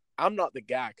 I'm not the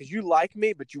guy, because you like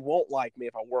me, but you won't like me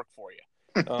if I work for you.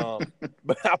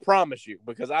 But I promise you,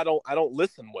 because I don't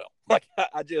listen well. Like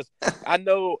I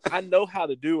know how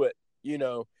to do it. I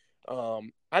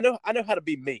know how to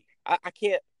be me.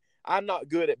 I'm not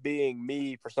good at being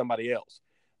me for somebody else.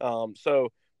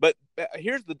 But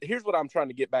here's what I'm trying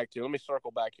to get back to. Let me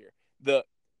circle back here.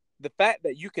 The fact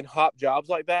that you can hop jobs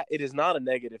like that, it is not a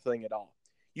negative thing at all.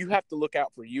 You have to look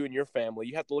out for you and your family.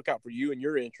 You have to look out for you and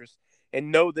your interests,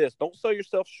 and know this. Don't sell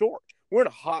yourself short. We're in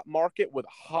a hot market with a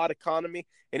hot economy,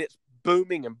 and it's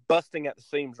booming and busting at the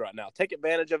seams right now. Take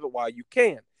advantage of it while you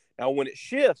can. Now, when it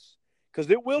shifts,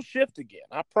 because it will shift again,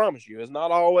 I promise you, it's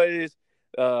not always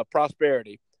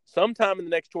prosperity. Sometime in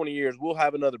the next 20 years, we'll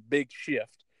have another big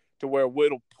shift to where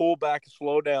it'll pull back and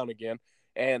slow down again.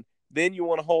 And then you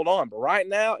want to hold on. But right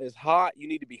now is hot. You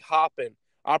need to be hopping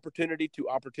opportunity to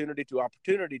opportunity to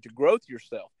opportunity to growth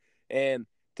yourself and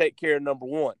take care of number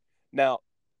one. Now,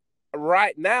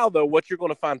 right now, though, what you're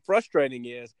going to find frustrating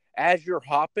is as you're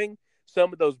hopping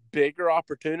some of those bigger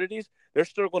opportunities, there's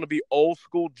still going to be old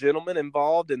school gentlemen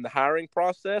involved in the hiring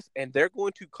process, and they're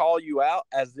going to call you out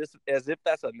as if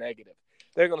that's a negative.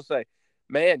 They're going to say,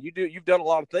 man, you've done a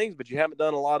lot of things, but you haven't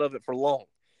done a lot of it for long.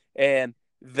 And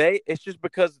it's just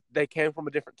because they came from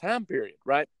a different time period,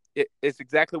 right? It's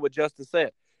exactly what Justin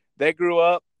said. They grew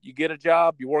up, you get a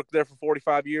job, you work there for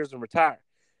 45 years and retire.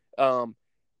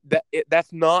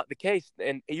 That's not the case.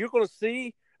 And you're going to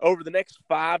see over the next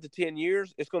 5 to 10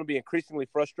 years, it's going to be increasingly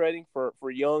frustrating for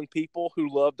young people who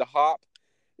love to hop,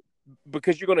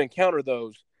 because you're going to encounter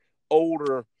those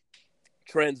older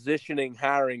transitioning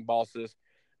hiring bosses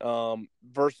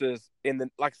versus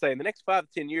like I say, in the next 5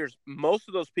 to 10 years, most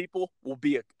of those people will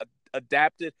be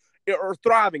adapted or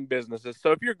thriving businesses.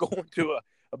 So if you're going to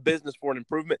a business for an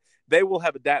improvement, they will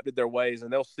have adapted their ways,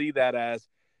 and they'll see that as,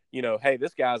 hey,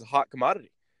 this guy's a hot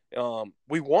commodity.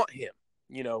 We want him.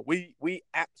 We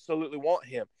absolutely want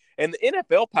him. And the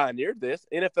NFL pioneered this.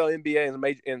 NFL,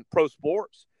 NBA, and pro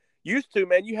sports used to,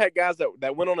 man, you had guys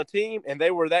that went on a team, and they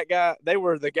were that guy. They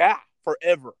were the guy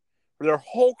forever for their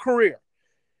whole career.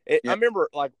 I remember,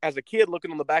 like, as a kid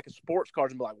looking on the back of sports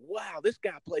cards and be like, wow, this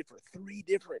guy played for 3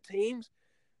 different teams.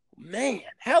 Man,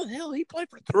 how the hell he played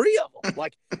for 3 of them?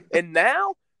 Like, and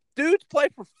now dudes play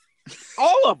for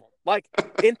all of them. Like,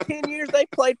 in 10 years, they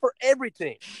played for every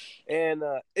team. And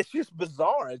it's just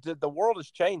bizarre. The world is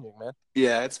changing, man.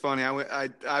 Yeah, it's funny.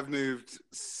 I've moved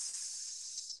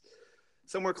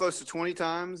somewhere close to 20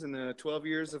 times in the 12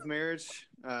 years of marriage.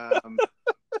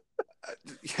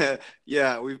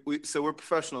 Yeah. So we're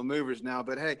professional movers now.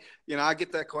 But hey, I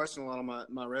get that question a lot on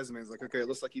my resume. It's like, okay, it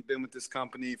looks like you've been with this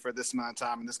company for this amount of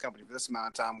time and this company for this amount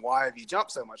of time. Why have you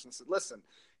jumped so much? And I said, listen,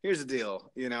 here's the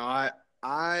deal.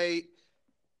 I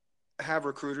have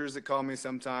recruiters that call me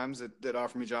sometimes that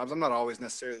offer me jobs. I'm not always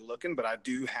necessarily looking, but I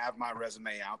do have my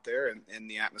resume out there in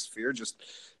the atmosphere just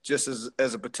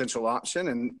as a potential option.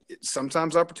 And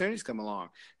sometimes opportunities come along.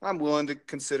 I'm willing to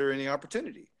consider any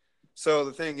opportunity. So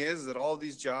the thing is that all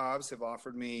these jobs have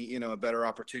offered me, a better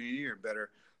opportunity or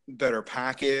better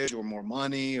package or more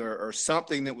money or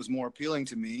something that was more appealing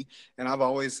to me. And I've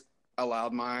always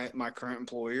allowed my current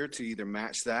employer to either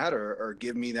match that or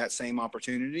give me that same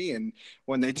opportunity. And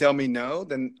when they tell me no,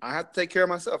 then I have to take care of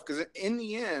myself. Because in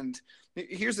the end,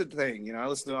 here's the thing, I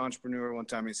listened to an entrepreneur one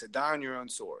time. He said, die on your own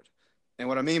sword. And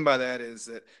what I mean by that is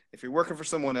that if you're working for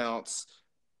someone else,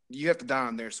 you have to die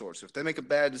on their sword. So if they make a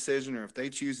bad decision or if they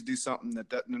choose to do something that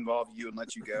doesn't involve you and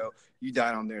let you go, you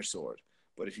die on their sword.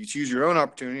 But if you choose your own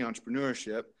opportunity,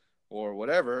 entrepreneurship or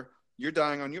whatever, you're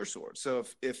dying on your sword. So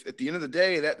if at the end of the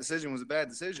day that decision was a bad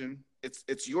decision,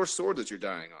 it's your sword that you're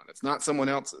dying on. It's not someone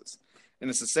else's. And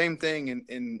it's the same thing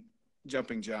in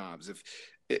jumping jobs.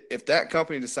 If that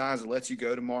company decides to let you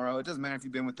go tomorrow, it doesn't matter if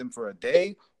you've been with them for a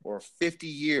day or 50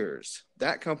 years.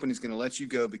 That company's going to let you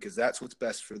go because that's what's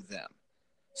best for them.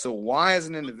 So why, as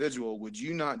an individual, would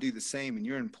you not do the same in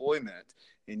your employment,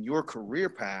 in your career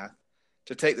path,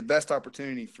 to take the best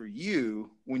opportunity for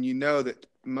you when you know that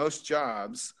most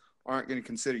jobs aren't going to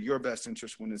consider your best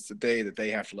interest when it's the day that they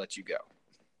have to let you go?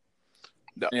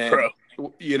 No, bro,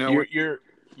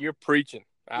 You're preaching.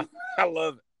 I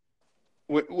love it.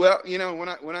 Well,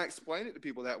 when I explain it to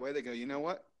people that way, they go, you know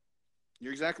what?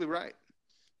 You're exactly right.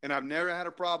 And I've never had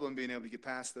a problem being able to get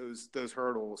past those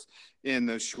hurdles in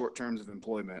those short terms of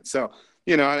employment. So,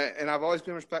 and I've always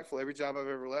been respectful. Every job I've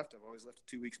ever left, I've always left a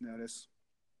 2 weeks notice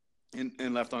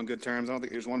and left on good terms. I don't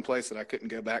think there's one place that I couldn't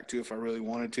go back to if I really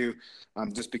wanted to,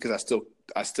 just because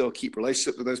I still keep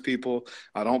relationships with those people.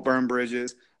 I don't burn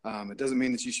bridges. It doesn't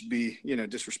mean that you should be,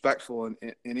 disrespectful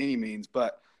in any means.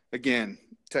 But again,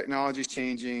 technology is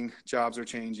changing, jobs are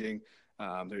changing.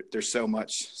 There's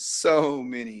so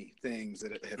many things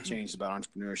that have changed about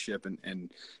entrepreneurship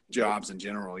and jobs in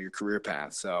general, your career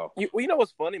path. So,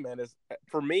 what's funny, man, is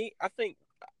for me, I think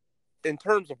in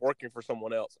terms of working for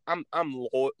someone else, I'm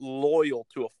loyal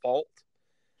to a fault.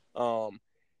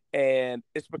 And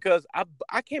it's because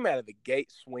I came out of the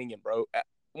gate swinging, bro. I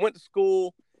went to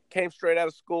school, came straight out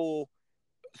of school,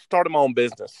 started my own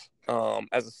business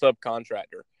as a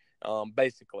subcontractor.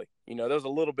 Basically, there was a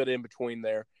little bit in between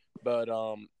there. But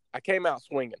I came out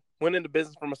swinging, went into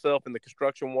business for myself in the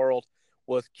construction world,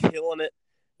 was killing it.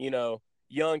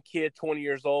 Young kid, 20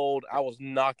 years old. I was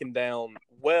knocking down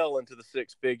well into the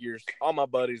six figures. All my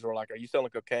buddies were like, "Are you selling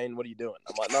cocaine? What are you doing?"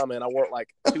 I'm like, "No, man, I work like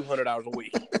 200 hours a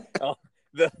week." I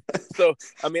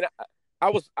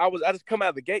just come out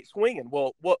of the gate swinging.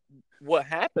 Well, what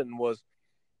happened was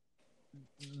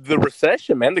the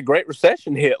recession, man. The Great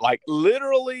Recession hit. Like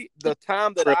literally the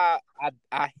time that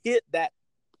I hit that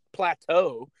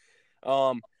plateau,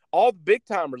 all the big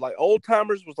timers, like old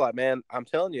timers, was like, "Man, I'm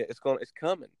telling you, it's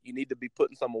coming. You need to be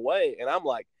putting some away." And I'm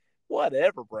like,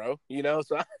 "Whatever, bro."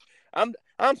 So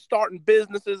I'm starting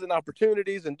businesses and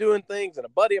opportunities and doing things. And a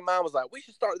buddy of mine was like, "We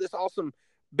should start this awesome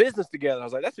business together." I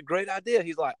was like, "That's a great idea."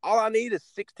 He's like, "All I need is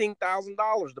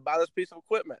 $16,000 to buy this piece of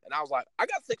equipment." And I was like, "I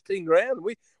got 16 grand."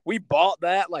 We bought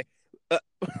that like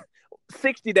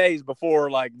 60 days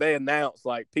before like they announced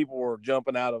like people were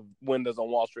jumping out of windows on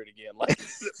Wall Street again. Like,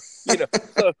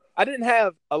 so I didn't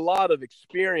have a lot of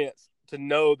experience to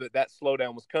know that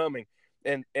slowdown was coming.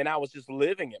 And I was just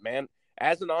living it, man.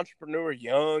 As an entrepreneur,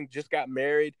 young, just got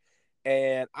married,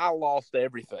 and I lost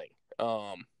everything.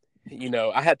 I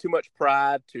had too much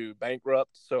pride to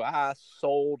bankrupt. So I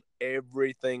sold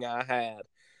everything I had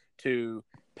to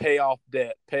pay off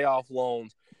debt, pay off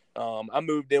loans. I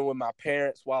moved in with my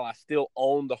parents while I still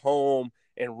owned the home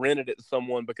and rented it to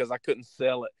someone because I couldn't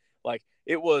sell it. Like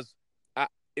it was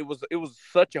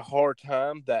such a hard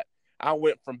time that I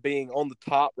went from being on the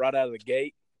top right out of the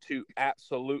gate to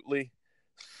absolutely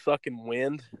sucking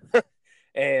wind.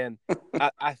 And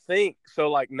I think so.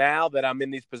 Like now that I'm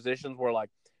in these positions where like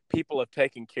people have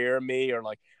taken care of me or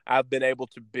like I've been able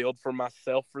to build for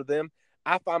myself for them,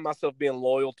 I find myself being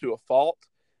loyal to a fault.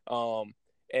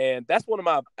 And that's one of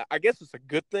my, I guess it's a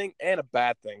good thing and a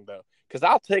bad thing though, because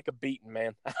I'll take a beating,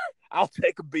 man. I'll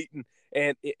take a beating,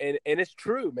 and it's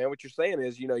true, man. What you're saying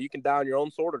is, you can die on your own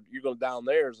sword, or you're going to die on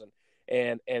theirs,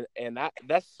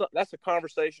 that's a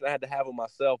conversation I had to have with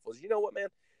myself. Was, you know what, man?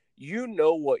 You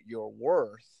know what you're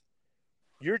worth.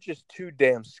 You're just too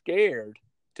damn scared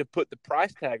to put the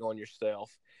price tag on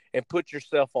yourself and put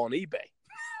yourself on eBay.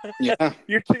 Yeah.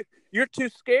 You're too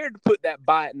scared to put that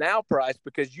buy it now price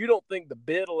because you don't think the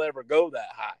bid will ever go that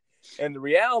high. And the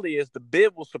reality is the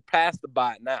bid will surpass the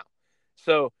buy it now.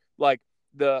 So like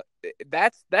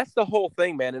that's the whole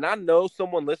thing, man. And I know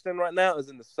someone listening right now is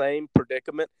in the same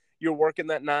predicament. You're working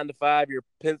that 9 to 5, you're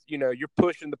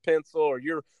pushing the pencil or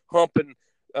you're humping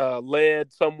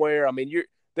lead somewhere. I mean,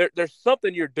 there's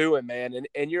something you're doing, man.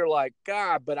 And you're like,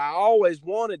 God, but I always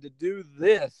wanted to do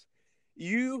this.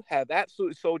 You have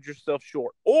absolutely sold yourself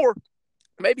short. Or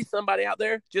maybe somebody out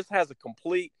there just has a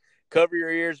complete cover your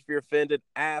ears if you're offended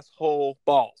asshole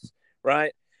boss,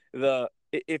 right?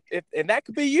 If and that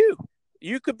could be you.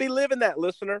 You could be living that,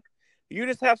 listener. You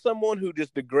just have someone who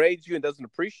just degrades you and doesn't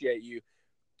appreciate you.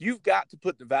 You've got to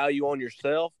put the value on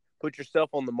yourself, put yourself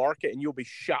on the market, and you'll be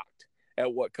shocked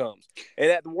at what comes.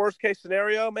 And at the worst case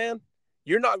scenario, man,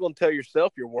 you're not going to tell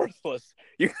yourself you're worthless.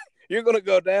 You're going to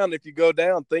go down if you go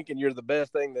down thinking you're the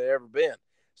best thing that ever been.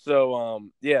 So,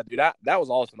 yeah, dude, that was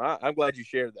awesome. I'm glad you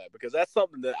shared that because that's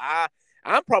something that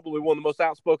I'm probably one of the most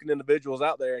outspoken individuals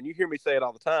out there. And you hear me say it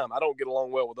all the time. I don't get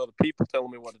along well with other people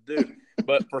telling me what to do.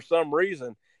 But for some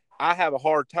reason, I have a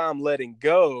hard time letting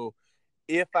go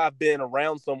if I've been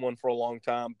around someone for a long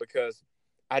time because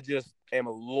I just am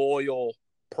a loyal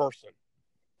person.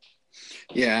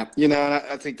 Yeah, and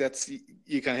I think that's,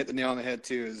 you kind of hit the nail on the head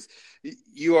too, is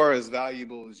you are as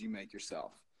valuable as you make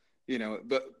yourself,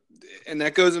 and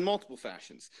that goes in multiple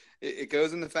fashions. It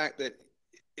goes in the fact that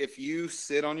if you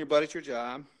sit on your butt at your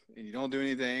job and you don't do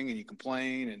anything and you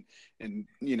complain and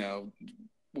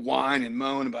whine and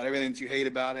moan about everything that you hate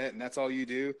about it, and that's all you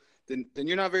do, then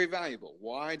you're not very valuable.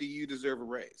 Why do you deserve a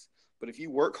raise? But if you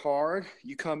work hard,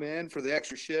 you come in for the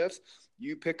extra shifts,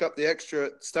 you pick up the extra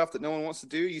stuff that no one wants to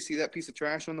do, you see that piece of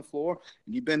trash on the floor,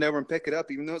 and you bend over and pick it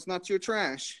up, even though it's not your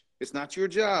trash, it's not your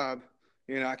job.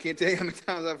 I can't tell you how many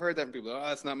times I've heard that from people. Oh,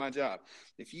 that's not my job.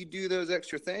 If you do those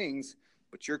extra things,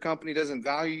 but your company doesn't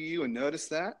value you and notice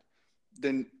that,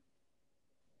 then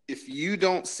if you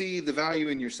don't see the value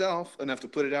in yourself enough to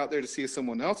put it out there to see if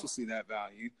someone else will see that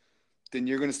value, then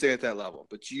you're going to stay at that level.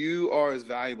 But you are as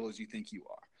valuable as you think you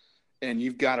are. And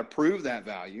you've got to prove that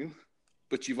value,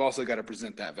 but you've also got to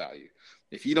present that value.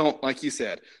 If you don't, like you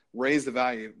said, raise the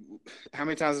value, how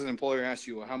many times has an employer asked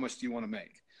you, well, how much do you want to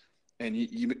make? And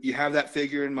you have that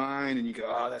figure in mind and you go,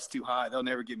 oh, that's too high. They'll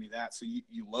never give me that. So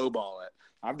you lowball it.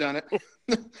 I've done it.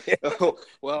 Oh,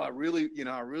 well, I really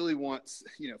want,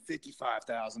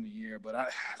 55,000 a year, but I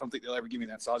don't think they'll ever give me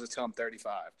that. So I'll just tell them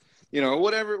 35,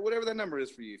 whatever that number is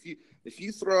for you. If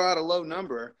you throw out a low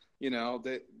number,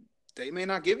 that they may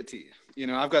not give it to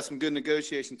you. I've got some good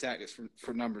negotiation tactics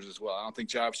for numbers as well. I don't think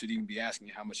jobs should even be asking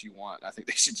you how much you want. I think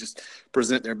they should just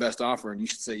present their best offer and you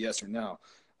should say yes or no.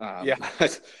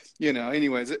 But,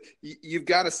 anyways, you've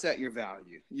got to set your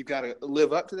value. You've got to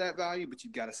live up to that value, but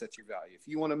you've got to set your value. If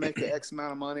you want to make the X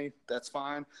amount of money, that's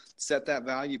fine. Set that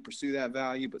value, pursue that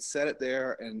value, but set it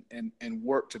there and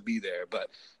work to be there. But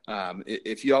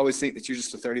if you always think that you're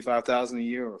just a $35,000 a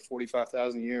year or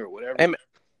 $45,000 a year or whatever.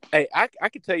 Hey, I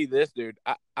can tell you this, dude.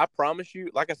 I promise you,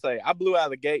 like I say, I blew out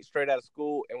of the gate straight out of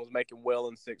school and was making well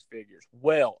in six figures,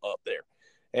 well up there.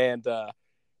 And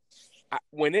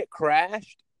when it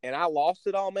crashed, and I lost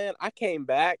it all, man, I came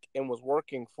back and was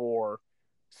working for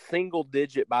single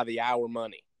digit by the hour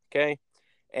money. Okay.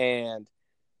 And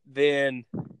then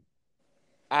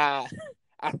I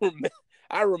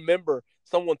remember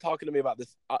someone talking to me about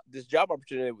this job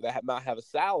opportunity that might have a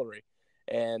salary.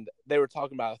 And they were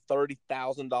talking about a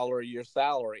 $30,000 a year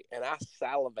salary. And I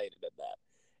salivated at that.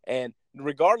 And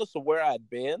regardless of where I'd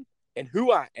been and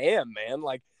who I am, man,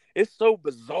 like, it's so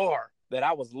bizarre that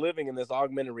I was living in this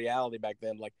augmented reality back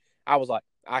then. Like, I was like,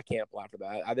 I can't apply for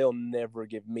that. They'll never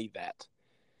give me that.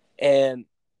 And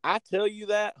I tell you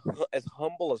that as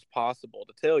humble as possible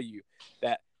to tell you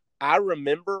that I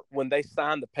remember when they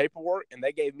signed the paperwork and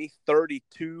they gave me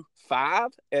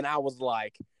 $32,500, and I was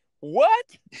like, what?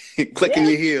 Clicking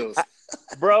your heels.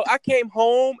 Bro, I came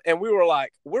home and we were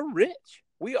like, we're rich.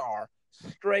 We are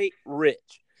straight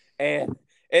rich. And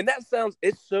that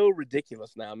it's so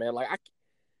ridiculous now, man. Like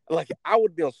I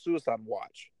would be on suicide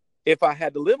watch if I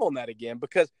had to live on that again,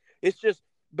 because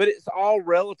but it's all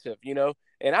relative,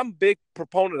 and I'm a big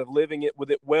proponent of living it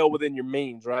well within your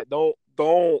means, right? Don't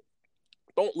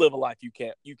live a life you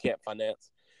can't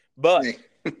finance. But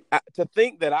to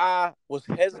think that I was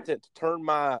hesitant to turn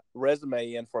my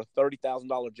resume in for a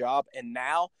 $30,000 job, and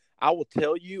now I will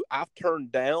tell you, I've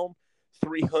turned down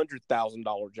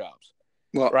 $300,000 jobs.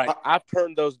 Well, right? I've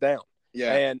turned those down.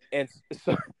 Yeah. And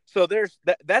so there's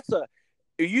that's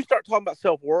you start talking about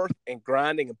self-worth and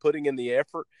grinding and putting in the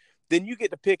effort, then you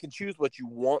get to pick and choose what you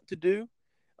want to do.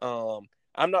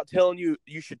 I'm not telling you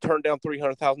should turn down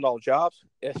 $300,000 jobs.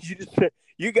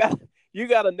 You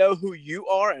got to know who you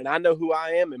are, and I know who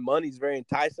I am, and money's very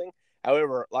enticing.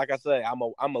 However, like I say,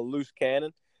 I'm a loose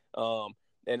cannon,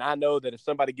 and I know that if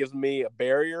somebody gives me a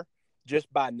barrier,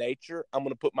 just by nature, I'm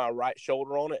going to put my right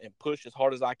shoulder on it and push as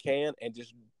hard as I can and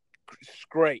just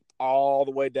scrape all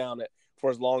the way down it for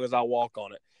as long as I walk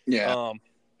on it. Yeah.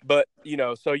 But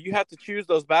so you have to choose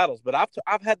those battles. But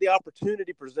I've had the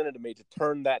opportunity presented to me to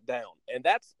turn that down, and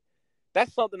that's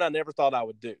something I never thought I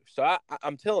would do. So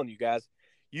I'm telling you guys,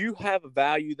 you have a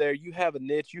value there. You have a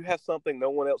niche. You have something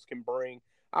no one else can bring.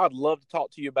 I would love to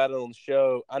talk to you about it on the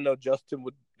show. I know Justin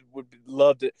would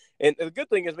love it. And the good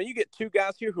thing is, man, you get two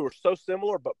guys here who are so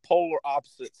similar but polar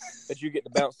opposites that you get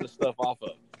to bounce this stuff off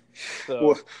of.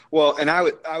 So. Well, and I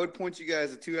would point you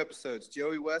guys to two episodes.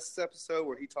 Joey West's episode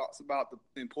where he talks about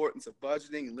the importance of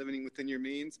budgeting and living within your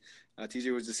means.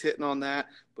 TJ was just hitting on that,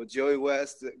 but Joey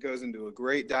West goes into a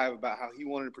great dive about how he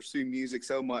wanted to pursue music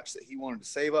so much that he wanted to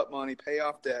save up money, pay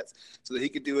off debts, so that he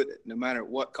could do it no matter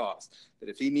what cost. That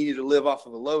if he needed to live off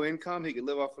of a low income, he could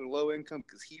live off of a low income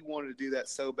because he wanted to do that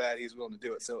so bad he was willing to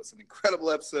do it. So it's an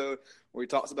incredible episode where he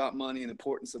talks about money and the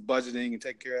importance of budgeting and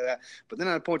taking care of that. But then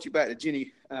I'd point you back to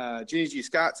Jenny G.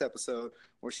 Scott's episode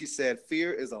where she said,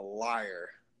 fear is a liar.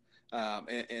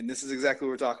 And this is exactly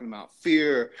what we're talking about.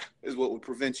 Fear is what would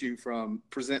prevent you from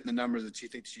presenting the numbers that you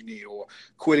think that you need, or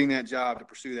quitting that job to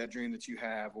pursue that dream that you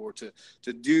have, or to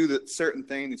do the certain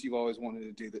thing that you've always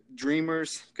wanted to do.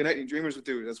 Connecting dreamers with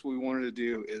doers, that's what we wanted to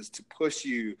do, is to push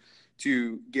you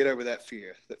to get over that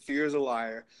fear. That fear is a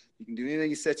liar. You can do anything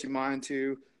you set your mind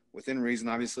to within reason.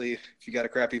 Obviously, if you got a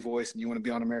crappy voice and you want to be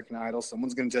on American Idol,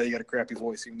 someone's going to tell you got a crappy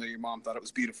voice, even though your mom thought it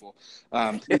was beautiful.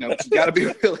 You got to be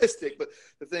realistic. But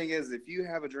the thing is, if you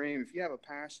have a dream, if you have a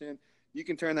passion, you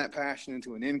can turn that passion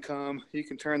into an income. You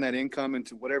can turn that income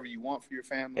into whatever you want for your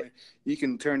family. You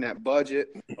can turn that budget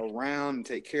around and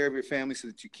take care of your family so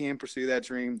that you can pursue that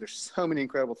dream. There's so many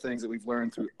incredible things that we've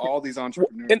learned through all these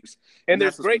entrepreneurs. And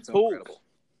there's great tools.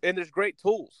 And there's great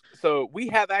tools. So we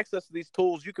have access to these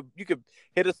tools. You could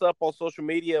hit us up on social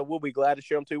media. We'll be glad to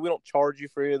share them too. We don't charge you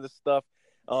for any of this stuff.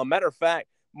 Matter of fact,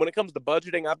 when it comes to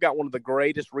budgeting, I've got one of the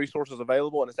greatest resources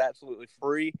available, and it's absolutely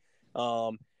free.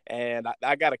 And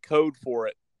I got a code for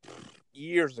it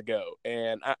years ago.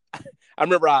 And I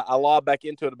remember I logged back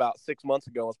into it about 6 months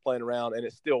ago. I was playing around, and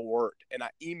it still worked. And I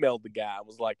emailed the guy. I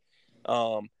was like,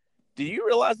 do you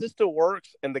realize this still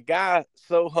works? And the guy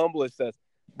so humbly says,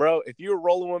 bro, if you were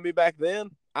rolling with me back then,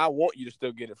 I want you to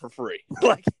still get it for free.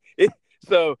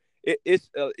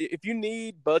 If you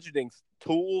need budgeting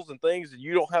tools and things and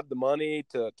you don't have the money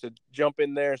to jump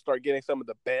in there and start getting some of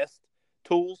the best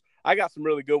tools, I got some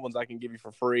really good ones I can give you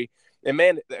for free. And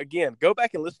man, again, go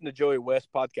back and listen to Joey West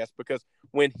podcast, because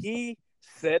when he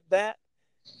said that,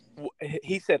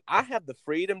 he said, I have the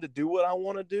freedom to do what I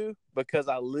want to do because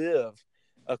I live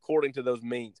according to those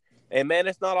means. And man,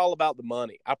 it's not all about the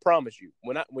money. I promise you.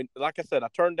 When like I said, I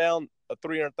turned down a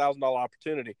 $300,000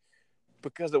 opportunity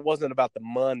because it wasn't about the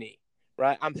money,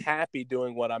 right? I'm happy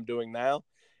doing what I'm doing now,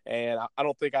 and I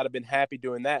don't think I'd have been happy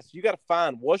doing that. So you got to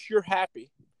find what's your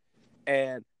happy,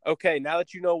 and okay, now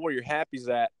that you know where your happy's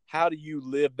at, how do you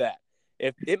live that?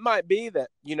 If it might be that,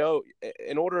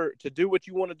 in order to do what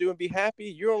you want to do and be happy,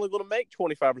 you're only going to make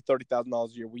 $25,000 or $30,000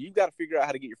 a year. Well, you've got to figure out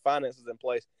how to get your finances in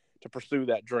place to pursue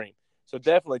that dream. So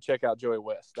definitely check out Joey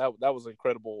West. That was an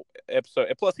incredible episode.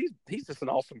 And plus, he's just an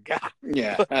awesome guy.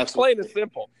 Yeah, absolutely. Plain and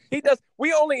simple.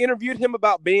 We only interviewed him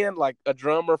about being like a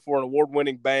drummer for an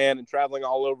award-winning band and traveling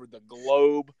all over the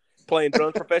globe playing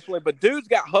drums professionally. But dude's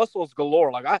got hustles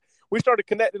galore. We started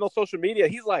connecting on social media.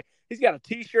 He's got a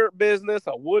t-shirt business,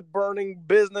 a wood burning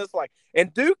business.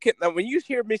 And dude when you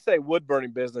hear me say wood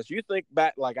burning business, you think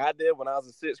back like I did when I was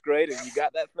in 6th grade and you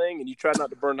got that thing and you try not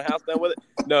to burn the house down with it.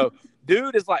 No,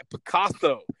 dude is like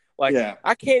Picasso.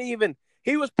 I can't even,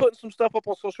 he was putting some stuff up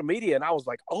on social media and I was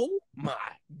like, oh my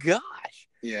gosh.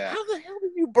 Yeah. How the hell do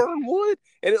you burn wood?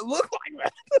 And it looked like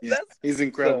that. Yeah, he's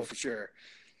incredible for sure.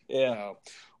 Yeah.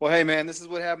 Well, hey, man, this is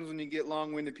what happens when you get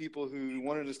long-winded people who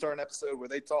wanted to start an episode where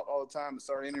they talk all the time and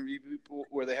start interviewing people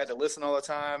where they had to listen all the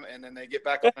time, and then they get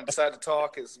back on and decide to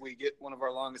talk as we get one of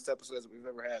our longest episodes that we've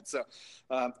ever had. So,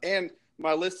 and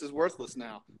my list is worthless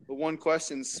now. The one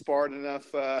question sparred enough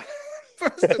for us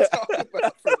to talk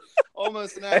about for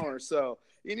almost an hour. So,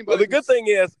 well, the good thing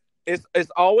is it's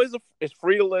always it's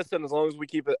free to listen as long as we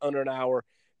keep it under an hour.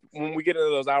 When we get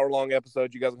into those hour-long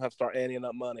episodes, you guys will have to start anteing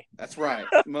up money. That's right.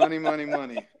 Money.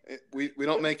 We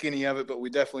don't make any of it, but we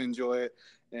definitely enjoy it.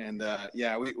 And,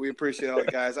 we appreciate all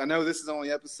the guys. I know this is only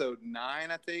episode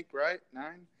 9, I think, right?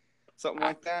 9? Something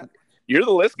like that? You're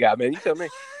the list guy, man. You tell me.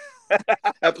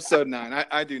 Episode 9.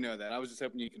 I do know that. I was just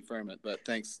hoping you confirm it, but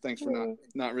thanks for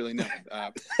not really knowing.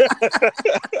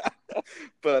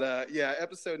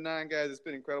 Episode 9, guys, it's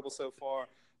been incredible so far.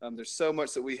 There's so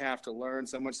much that we have to learn,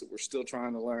 so much that we're still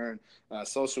trying to learn.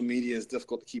 Social media is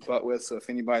difficult to keep up with, so if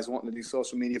anybody's wanting to do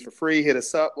social media for free, hit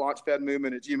us up,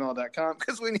 launchpadmovement@gmail.com,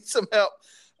 because we need some help.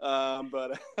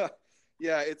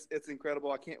 It's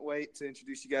incredible. I can't wait to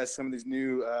introduce you guys to some of these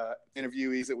new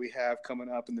interviewees that we have coming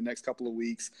up in the next couple of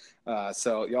weeks.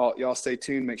 So y'all stay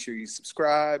tuned. Make sure you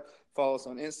subscribe, follow us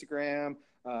on Instagram.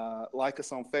 Like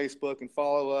us on Facebook and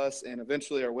follow us, and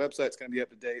eventually our website's going to be up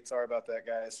to date. Sorry about that,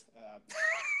 guys.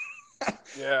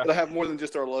 Yeah, but I have more than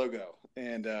just our logo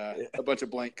and a bunch of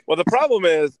blank. Well, the problem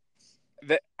is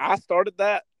that I started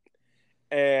that,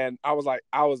 and I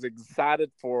was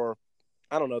excited for,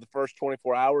 I don't know, the first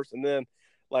 24 hours, and then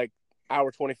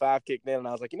hour 25 kicked in, and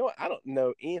I was like, you know what? I don't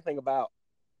know anything about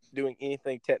doing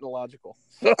anything technological.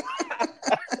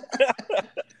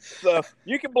 So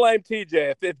you can blame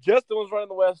TJ. If Justin was running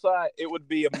the website, it would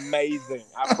be amazing.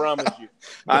 I promise you.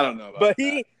 I don't know about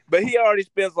that. But he already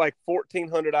spends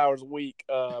 1,400 hours a week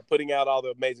putting out all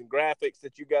the amazing graphics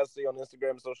that you guys see on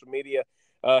Instagram and social media.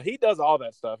 He does all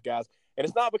that stuff, guys. And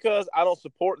it's not because I don't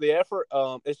support the effort.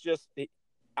 It's just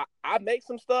I make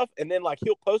some stuff, and then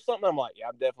he'll post something. I'm like, yeah,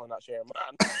 I'm definitely not sharing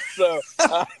mine.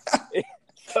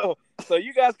 So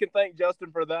you guys can thank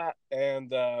Justin for that.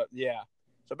 And So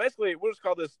basically, we'll just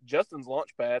call this Justin's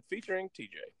Launchpad featuring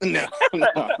TJ. No.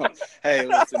 Hey,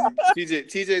 listen,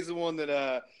 TJ's the one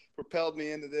that propelled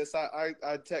me into this. I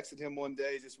texted him one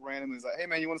day, just randomly, was like, "Hey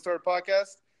man, you want to start a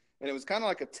podcast?" And it was kind of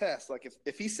like a test. Like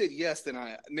if he said yes, then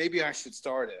maybe I should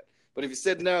start it. But if he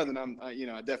said no, then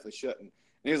I definitely shouldn't. And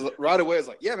he was right away. I was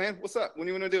like, "Yeah, man, what's up? When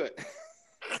do you want to do it?"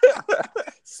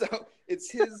 So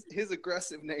it's his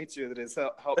aggressive nature that has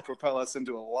helped propel us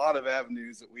into a lot of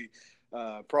avenues that we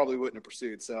probably wouldn't have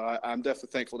pursued. So I'm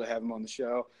definitely thankful to have him on the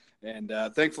show, and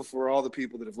thankful for all the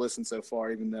people that have listened so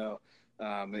far. Even though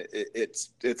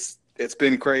it's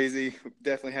been crazy, we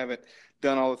definitely haven't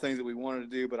done all the things that we wanted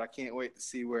to do, but I can't wait to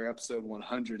see where episode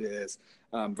 100 is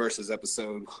versus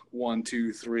episode 1,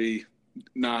 2, 3,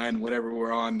 9, whatever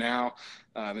we're on now.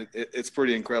 It's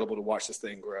pretty incredible to watch this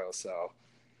thing grow. So.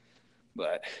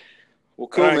 But, well,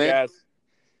 cool, all right, man. Guys.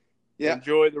 Yeah.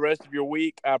 Enjoy the rest of your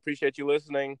week. I appreciate you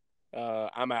listening.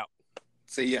 I'm out.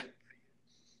 See ya.